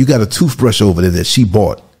sudden you got a toothbrush over there that she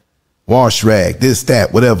bought, wash rag, this,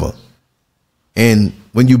 that, whatever. And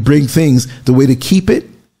when you bring things, the way to keep it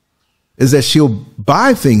is that she'll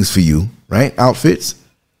buy things for you, right? Outfits.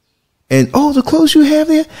 And, oh, the clothes you have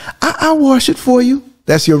there, I'll wash it for you.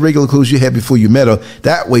 That's your regular clothes you had before you met her.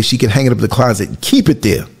 That way she can hang it up in the closet and keep it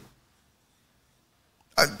there.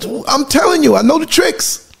 I'm telling you, I know the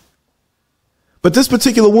tricks. But this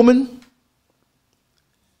particular woman,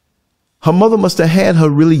 her mother must have had her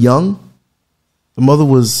really young. The mother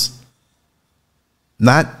was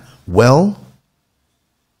not well.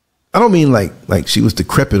 I don't mean like she was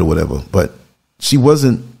decrepit or whatever, but she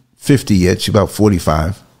wasn't 50 yet. She about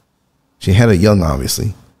 45. She had her young,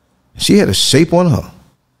 obviously. She had a shape on her.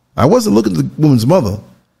 I wasn't looking at the woman's mother,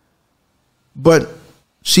 but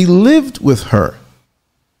she lived with her.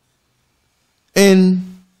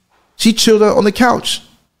 And she chilled out on the couch.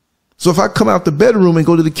 So if I come out the bedroom and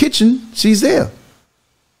go to the kitchen, she's there.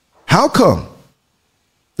 How come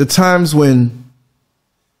the times when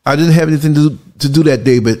I didn't have anything to do that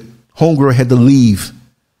day, but homegirl had to leave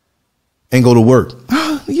and go to work?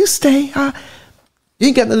 Oh, you stay. You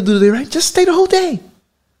ain't got nothing to do today, right? Just stay the whole day.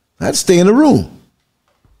 I'd stay in the room.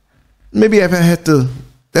 Maybe if I had to,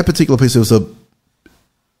 that particular place, there was a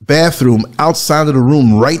bathroom outside of the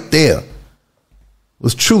room right there. It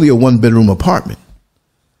was truly a 1-bedroom apartment.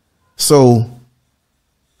 So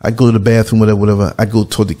I'd go to the bathroom, whatever. I'd go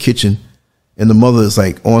toward the kitchen, and the mother is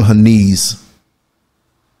like on her knees.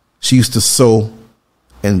 She used to sew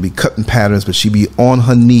and be cutting patterns, but she'd be on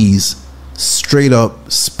her knees, straight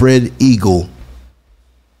up, spread eagle,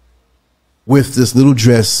 with this little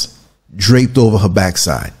dress draped over her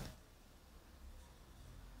backside.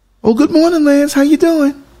 Oh, good morning, Lance. How you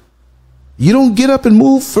doing? You don't get up and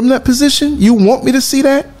move from that position? You want me to see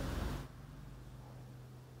that?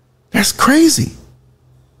 That's crazy.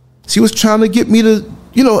 She was trying to get me to,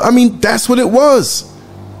 that's what it was.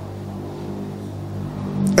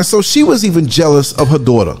 And so she was even jealous of her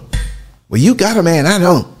daughter. Well, you got a man, I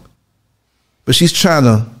don't. But she's trying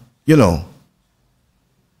to,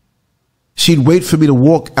 she'd wait for me to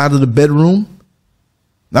walk out of the bedroom.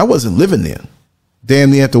 And I wasn't living there.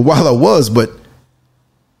 Damn near after a while I was, but,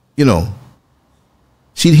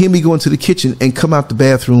 she'd hear me go into the kitchen and come out the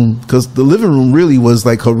bathroom, because the living room really was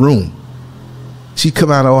like her room. She'd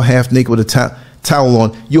come out all half naked with a towel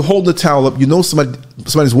on. You hold the towel up,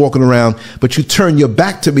 somebody's walking around, but you turn your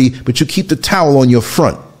back to me, but you keep the towel on your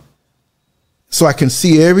front so I can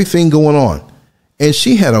see everything going on. And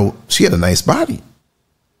she had a nice body.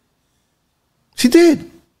 She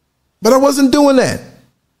did. But I wasn't doing that.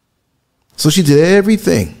 So she did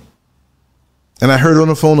everything. And I heard her on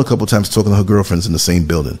the phone a couple times talking to her girlfriends in the same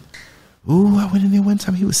building. Ooh, I went in there one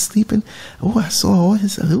time. He was sleeping. Oh, I saw all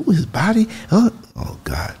his body. Oh,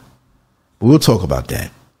 God. But we'll talk about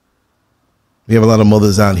that. We have a lot of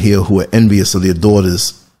mothers out here who are envious of their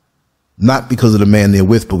daughters, not because of the man they're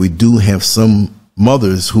with, but we do have some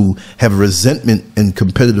mothers who have a resentment and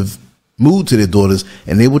competitive mood to their daughters,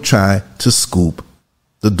 and they will try to scoop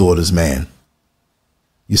the daughter's man.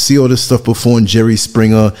 You see all this stuff before in Jerry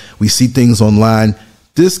Springer. We see things online.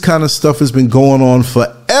 This kind of stuff has been going on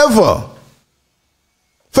forever.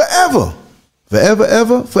 Forever. Forever,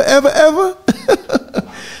 ever. Forever, ever.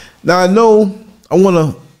 Now, I know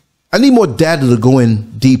I need more data to go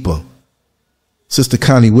in deeper. Sister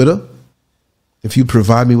Connie Witter, if you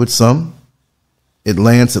provide me with some, at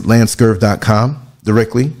Lancescurv.com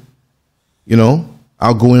directly,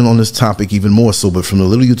 I'll go in on this topic even more so, but from the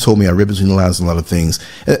little you told me, I read between the lines a lot of things.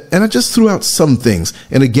 And I just threw out some things.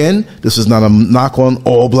 And again, this is not a knock on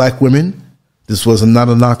all black women. This was not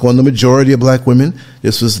a knock on the majority of black women.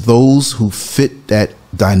 This was those who fit that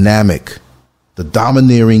dynamic, the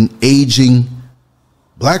domineering, aging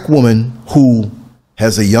black woman who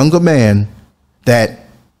has a younger man that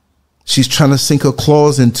she's trying to sink her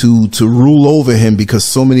claws into to rule over him because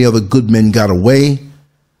so many other good men got away.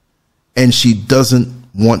 And she doesn't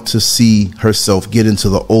want to see herself get into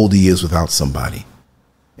the older years without somebody.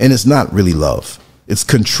 And it's not really love. It's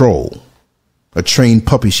control. a trained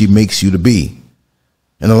puppy she makes you to be.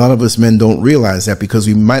 And a lot of us men don't realize that because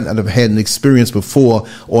we might not have had an experience before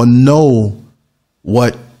or know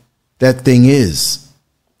what that thing is.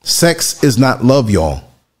 Sex is not love, y'all.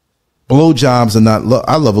 Blowjobs are not love.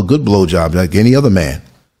 I love a good blowjob like any other man.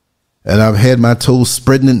 And I've had my toes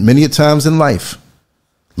spreading it many a times in life,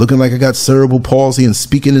 looking like I got cerebral palsy and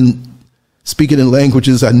speaking in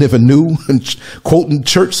languages I never knew and quoting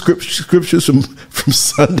church scriptures from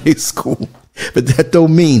Sunday school. But that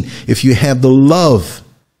don't mean if you have the love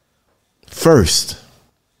first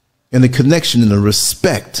and the connection and the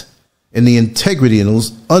respect and the integrity and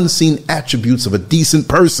those unseen attributes of a decent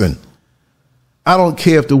person. I don't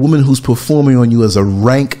care if the woman who's performing on you is a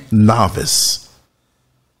rank novice.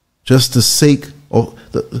 Just the sake of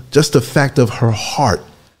just the fact of her heart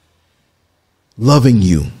loving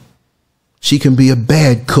you. She can be a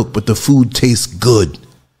bad cook, but the food tastes good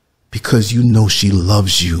because you know she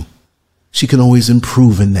loves you. She can always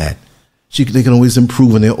improve in that. They can always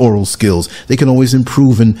improve in their oral skills. They can always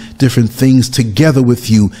improve in different things together with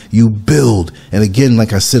you. You build. And again,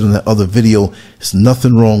 like I said in that other video, there's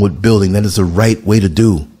nothing wrong with building. That is the right way to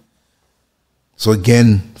do. So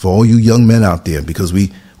again, for all you young men out there, because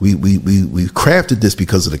we crafted this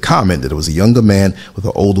because of the comment that it was a younger man with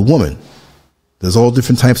an older woman. There's all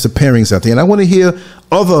different types of pairings out there. And I want to hear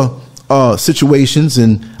other situations.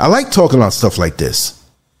 And I like talking about stuff like this.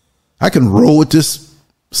 I can roll with this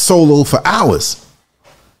solo for hours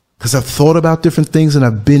because I've thought about different things and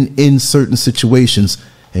I've been in certain situations,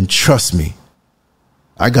 and trust me,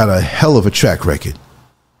 I got a hell of a track record.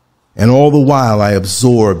 And all the while I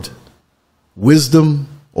absorbed wisdom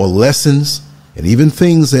or lessons and even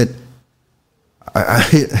things that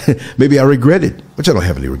maybe I regretted, which I don't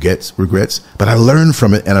have any regrets, but I learned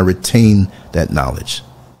from it and I retain that knowledge.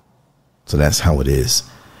 So that's how it is.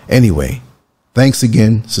 Anyway, thanks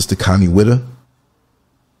again, Sister Connie Witter.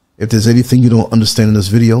 If there's anything you don't understand in this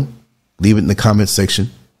video, leave it in the comment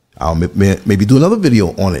section. I'll maybe do another video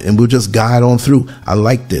on it and we'll just guide on through. I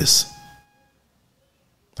like this.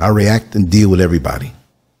 I react and deal with everybody.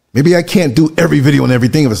 Maybe I can't do every video and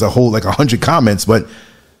everything if it's a whole like 100 comments, but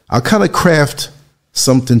I'll kind of craft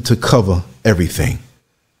something to cover everything.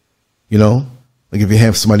 You know, like if you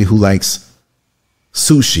have somebody who likes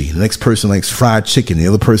sushi, the next person likes fried chicken, the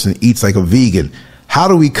other person eats like a vegan. How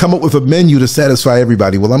do we come up with a menu to satisfy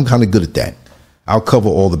everybody? Well, I'm kind of good at that. I'll cover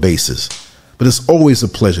all the bases. But it's always a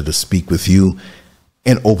pleasure to speak with you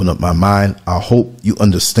and open up my mind. I hope you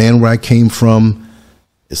understand where I came from.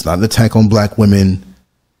 It's not an attack on black women,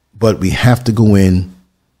 but we have to go in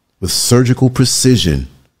with surgical precision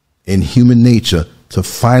in human nature to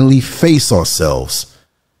finally face ourselves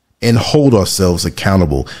and hold ourselves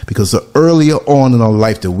accountable, because the earlier on in our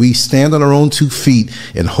life that we stand on our own 2 feet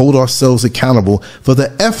and hold ourselves accountable for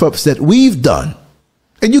the F-ups that we've done,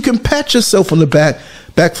 and you can pat yourself on the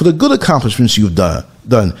back for the good accomplishments you've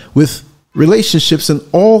done with relationships in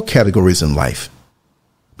all categories in life,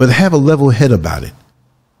 but have a level head about it,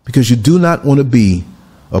 because you do not want to be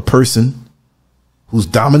a person who's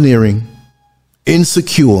domineering,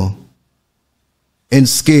 insecure, and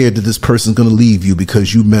scared that this person's going to leave you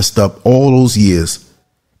because you messed up all those years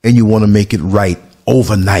and you want to make it right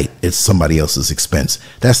overnight at somebody else's expense.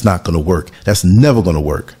 That's not going to work. That's never going to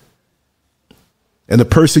work. And the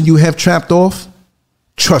person you have trapped off,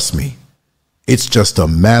 trust me, it's just a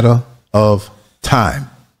matter of time.